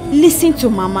 Listen to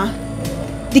Mama.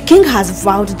 The king has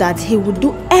vowed that he will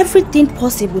do everything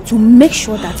possible to make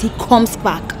sure that he comes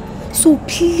back. So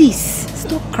please,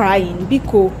 stop crying,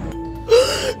 Biko.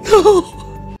 No!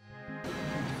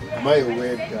 Am I a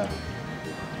weird guy?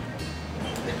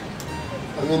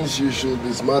 I mean, she should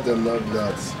be smart enough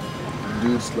that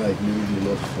dudes like me do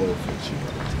not fall for cheap.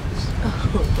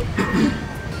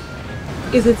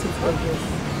 Isn't it obvious?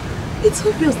 It's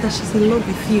obvious that she's in love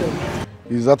with you.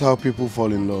 Is that how people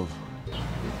fall in love?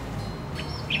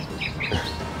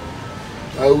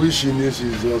 I wish she knew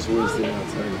she's just wasting her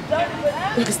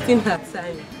time. Wasting her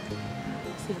time.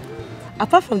 See,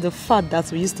 apart from the fact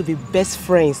that we used to be best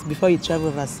friends before you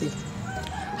traveled overseas,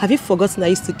 have you forgotten I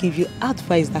used to give you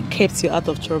advice that kept you out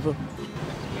of trouble?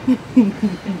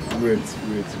 Wait.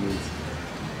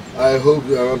 I hope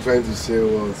you are not trying to say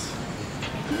what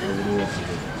I wouldn't want to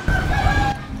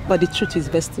do. But the truth is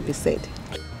best to be said.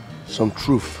 Some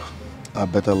truth are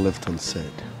better left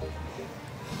unsaid.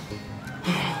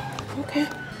 Okay.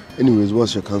 Anyways,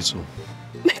 what's your counsel?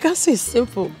 My counsel is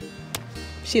simple.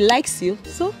 She likes you,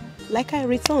 so like I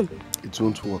return. It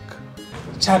won't work.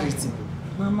 Charity,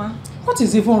 Mama, what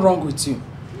is even wrong with you?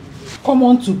 Come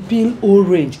on to peel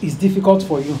orange is difficult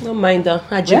for you. No mind her,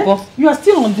 Ajibo. You are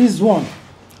still on this one.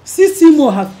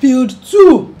 Sissimo has peeled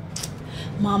 2.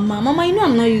 Mama, you know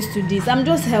I'm not used to this. I'm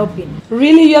just helping.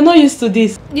 Really? You're not used to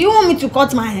this? Do you want me to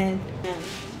cut my hair?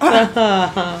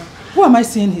 Who am I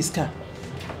seeing his car?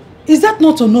 Is that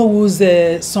not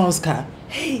Onowo's son's car?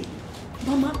 Hey,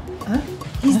 Mama. Huh?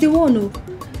 He's the one, oh,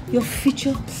 your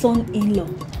future son-in-law.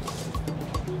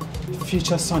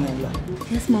 Future son-in-law?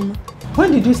 Yes, Mama.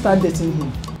 When did you start dating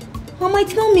him? Mama,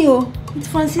 it's not me, oh. It's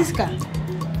Francisca.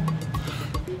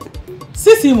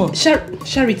 Sissimo.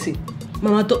 Charity.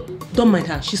 Mama, don't mind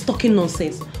her. She's talking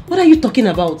nonsense. What are you talking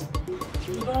about?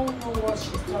 You don't know what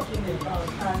she's talking about,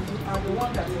 and you are the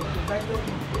one that is invited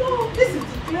him. No, this is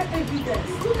clear evidence.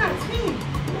 Look at him.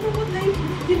 Mama, what are you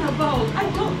talking about? I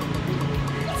don't.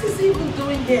 What is he even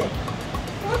doing here?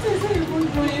 What is he even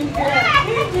doing here?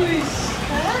 English.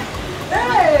 Huh?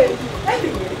 Hey!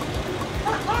 Anyway.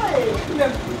 Hi.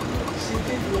 She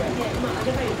did well. Yeah, no, I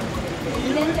never even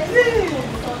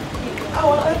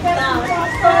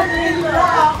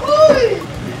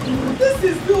this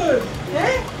is good.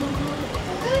 Eh?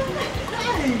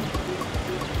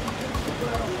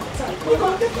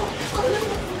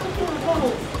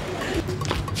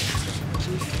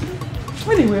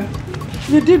 Anyway,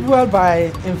 You did well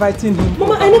by inviting him.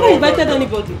 Mama, I never invited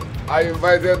anybody. I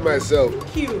invited myself.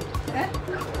 Cute.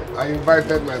 I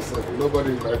invited myself.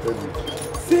 Nobody invited me.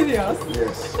 Serious?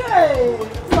 Yes. Hey,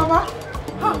 Mama.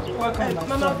 Welcome.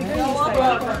 Mama,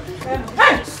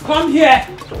 Hey, come here.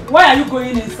 Why are you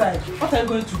going inside? What are you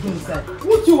going to do inside?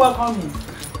 Would you welcome him?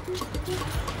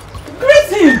 Greet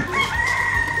him.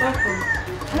 Welcome.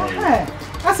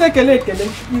 I say kele.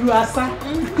 You are sir.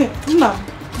 Now,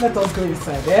 let us go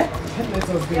inside, eh? Let us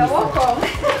go inside. You're welcome.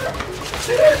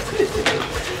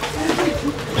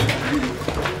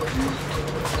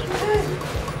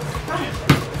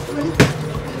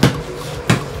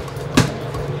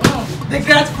 The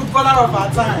great footballer of our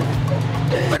time.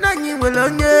 Onye will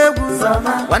onye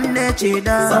one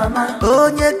chida,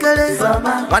 onye kere,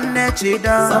 one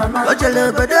chida, ojele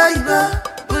obodo ibo,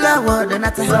 ula wode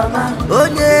nata,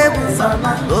 onye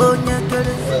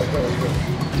kere.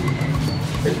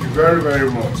 Thank you very, very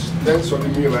much. Thanks for the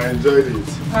meal. I enjoyed it.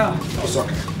 It's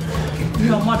okay.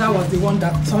 Your mother was the one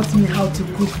that taught me how to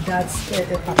cook that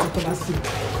particular soup.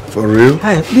 For real?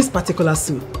 Hey, this particular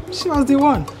soup. She was the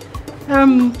one.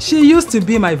 She used to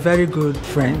be my very good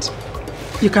friend.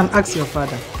 You can ask your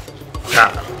father.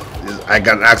 I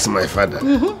can ask my father.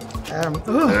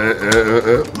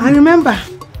 I remember,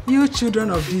 you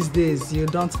children of these days, you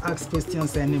don't ask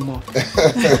questions anymore.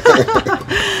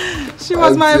 She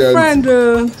was my friend.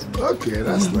 Okay,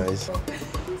 that's nice.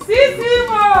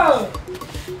 Sisimo!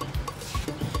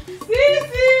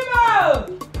 Sisimo!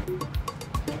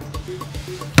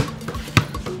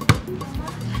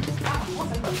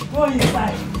 Go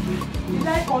inside. Did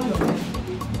I call your name?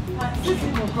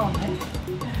 Sisimo, come,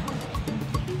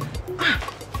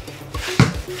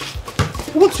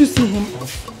 Won't you see him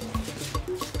off?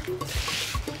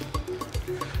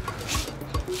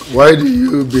 Why do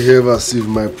you behave as if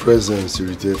my presence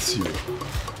irritates you?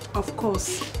 Of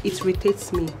course, it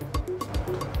irritates me.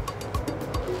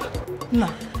 No,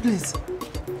 please,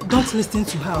 don't listen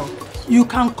to her. You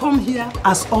can come here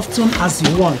as often as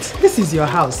you want. This is your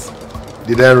house.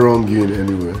 Did I wrong you in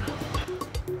any way?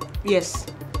 Yes,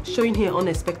 showing here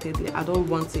unexpectedly, I don't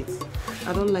want it.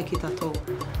 I don't like it at all.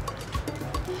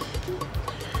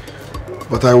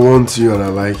 But I want you and I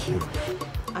like you.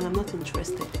 And I'm not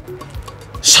interested.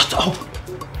 Shut up!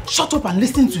 Shut up and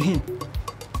listen to him.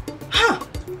 Huh?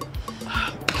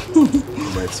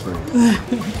 It's fine.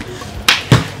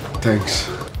 Thanks.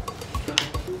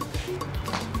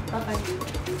 Bye-bye.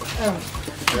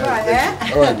 Bye,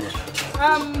 eh? All right.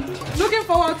 Looking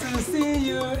forward to seeing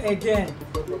you again.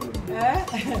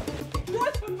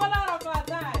 Just footballer of our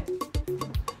time.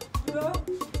 You know?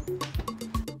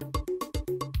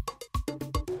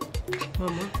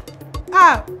 Mama.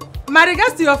 My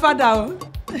regards to your father.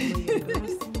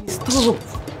 Stop.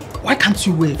 Why can't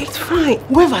you wave? It's fine.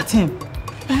 Wave at him.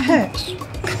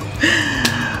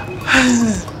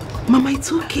 Mama,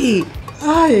 it's okay.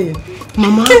 Hi.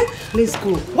 Mama, let's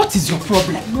go. What is your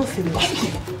problem? Nothing.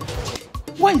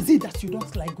 Why is it that you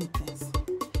don't like good things?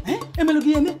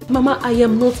 Mama, I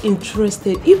am not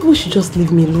interested. People should just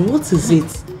leave me alone. What is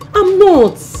it? I'm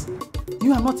not.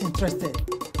 You are not interested.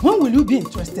 When will you be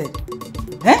interested?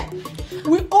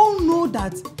 We all know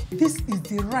that this is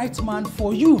the right man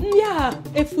for you. Yeah,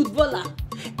 a footballer.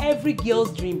 Every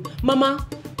girl's dream. Mama,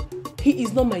 he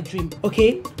is not my dream,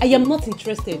 okay? I am not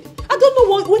interested. I don't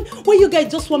know when you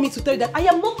guys just want me to tell you that I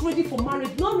am not ready for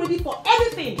marriage, not ready for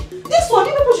anything. This one,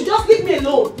 you people should just leave me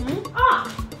alone.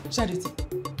 Charity,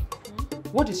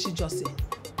 what did she just say?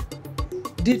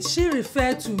 Did she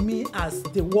refer to me as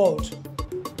the world?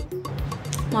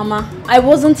 Mama, I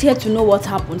wasn't here to know what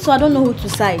happened, so I don't know who to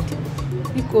side.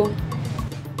 Nico.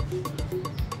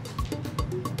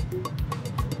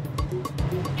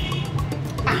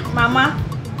 Mama,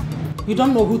 you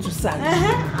don't know who to side?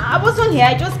 I wasn't here,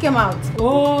 I just came out.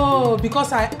 Oh,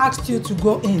 because I asked you to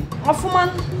go in.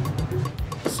 Ofuman.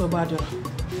 So bad.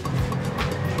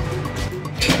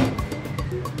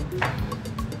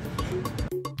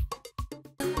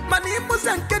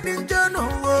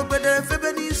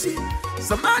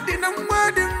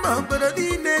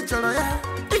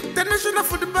 International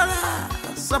footballer,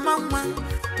 someone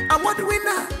award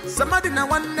winner, somebody na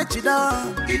one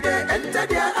chida. It enter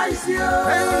their eyes,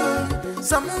 yo.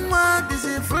 Someone is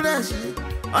fresh.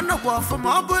 On the wall from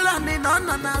Mobile and in on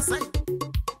our side.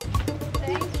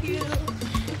 Thank you.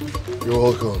 You're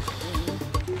welcome.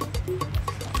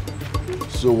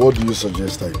 So what do you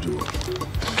suggest I do?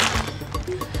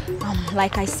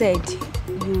 Like I said,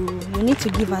 you need to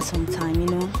give her some time, you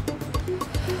know.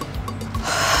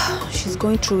 She's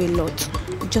going through a lot.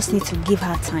 You just need to give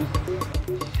her time.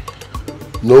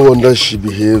 No wonder she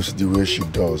behaves the way she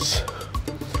does.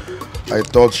 I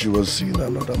thought she was seeing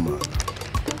another man.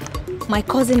 My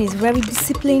cousin is very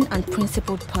disciplined and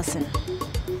principled person.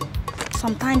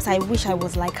 Sometimes I wish I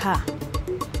was like her.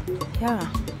 Yeah.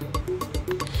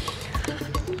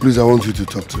 Please, I want you to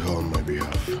talk to her on my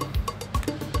behalf.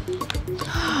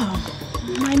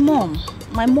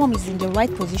 My mom is in the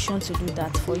right position to do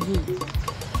that for you.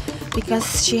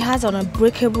 Because she has an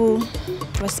unbreakable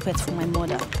respect for my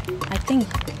mother. I think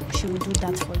she will do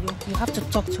that for you. You have to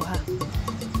talk to her.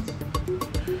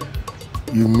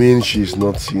 You mean she's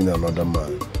not seeing another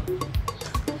man?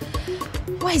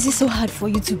 Why is it so hard for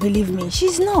you to believe me?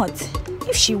 She's not.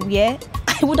 If she were,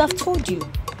 I would have told you.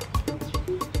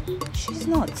 She's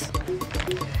not.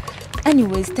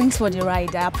 Anyways, thanks for the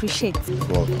ride. I appreciate it.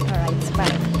 Welcome. Alright,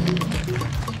 bye.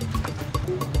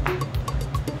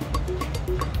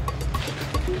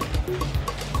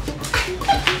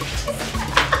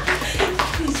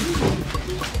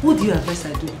 What do you advise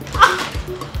I do?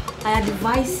 I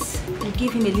advise you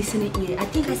give him a listening ear. I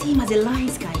think I see him as a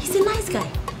nice guy. He's a nice guy.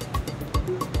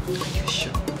 Are you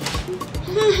sure?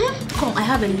 Come, I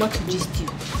have a lot to gist you.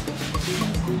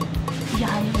 Yeah,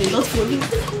 I have a lot for you.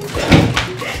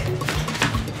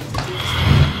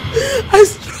 I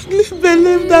strongly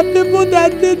believe that people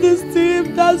that did this to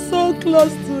him, they're so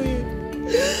close to him.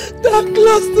 They're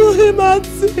close to him,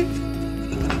 Auntie.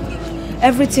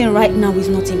 Everything right now is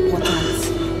not important.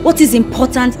 What is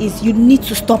important is you need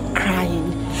to stop crying.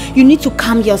 You need to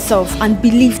calm yourself and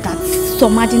believe that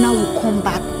Somadina will come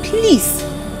back. Please.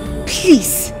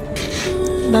 Please.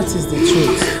 That is the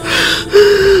truth.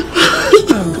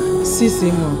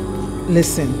 Sisimo,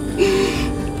 listen.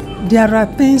 There are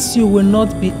things you will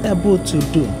not be able to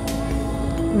do.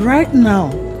 Right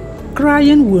now,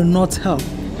 crying will not help.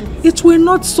 It will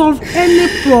not solve any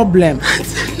problem.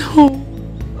 No.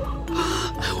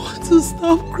 I want to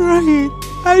stop crying.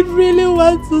 I really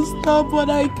want to stop, but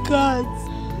I can't.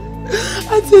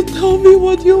 Auntie, tell me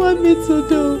what you want me to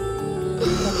do.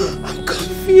 I'm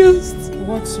confused.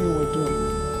 What you will do?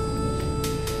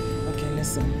 Okay,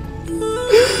 listen.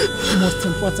 Most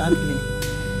importantly,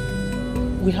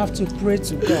 we have to pray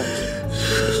to God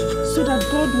so that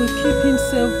God will keep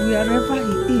himself wherever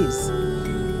he is.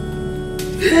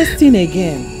 First thing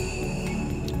again,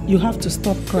 you have to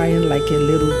stop crying like a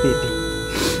little baby.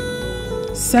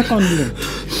 Secondly,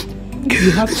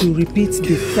 you have to repeat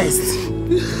the first.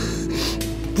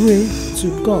 Pray to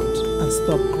God and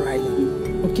stop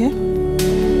crying. Okay?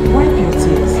 Wipe your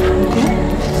tears. Okay?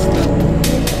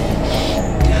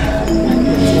 Wipe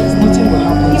your tears. Nothing will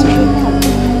happen to you.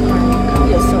 Calm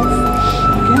yourself.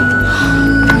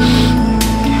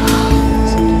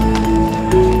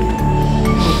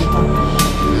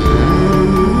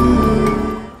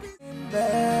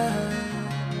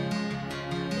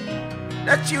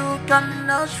 That you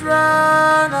cannot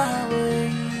run away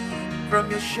from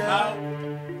your shadow.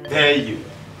 How dare you?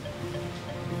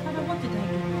 Father, what did I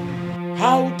do?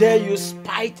 How dare you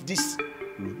spite this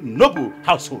noble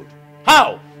household?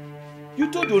 How? You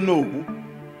told you know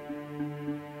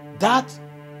that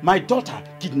my daughter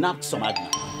kidnapped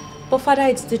Somadina. But Father,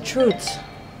 it's the truth.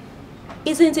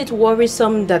 Isn't it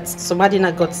worrisome that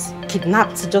Somadina got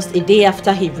kidnapped just a day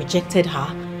after he rejected her?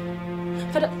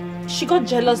 Father, she got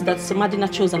jealous that Somadina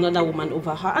chose another woman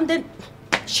over her, and then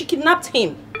she kidnapped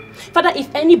him. Father, if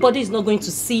anybody is not going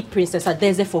to see Princess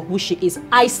Adeze for who she is,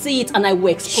 I see it and I will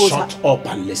expose her. Shut up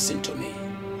and listen to me.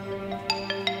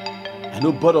 I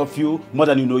know both of you more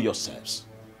than you know yourselves.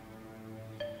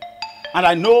 And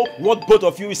I know what both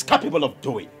of you is capable of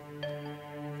doing.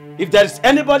 If there is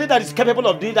anybody that is capable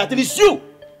of doing that, it is you.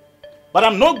 But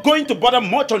I'm not going to bother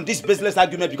much on this business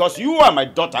argument because you are my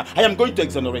daughter. I am going to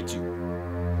exonerate you.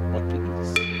 But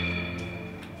please,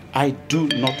 I do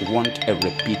not want a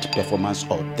repeat performance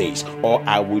of this, or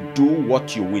I will do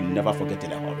what you will never forget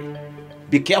in a hurry.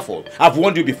 Be careful. I've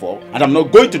warned you before, and I'm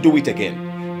not going to do it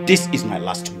again. This is my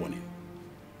last warning.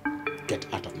 Get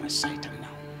out of my sight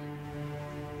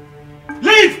now.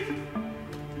 Leave!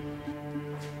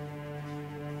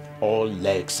 All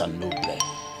legs and no bread.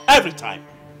 Every time.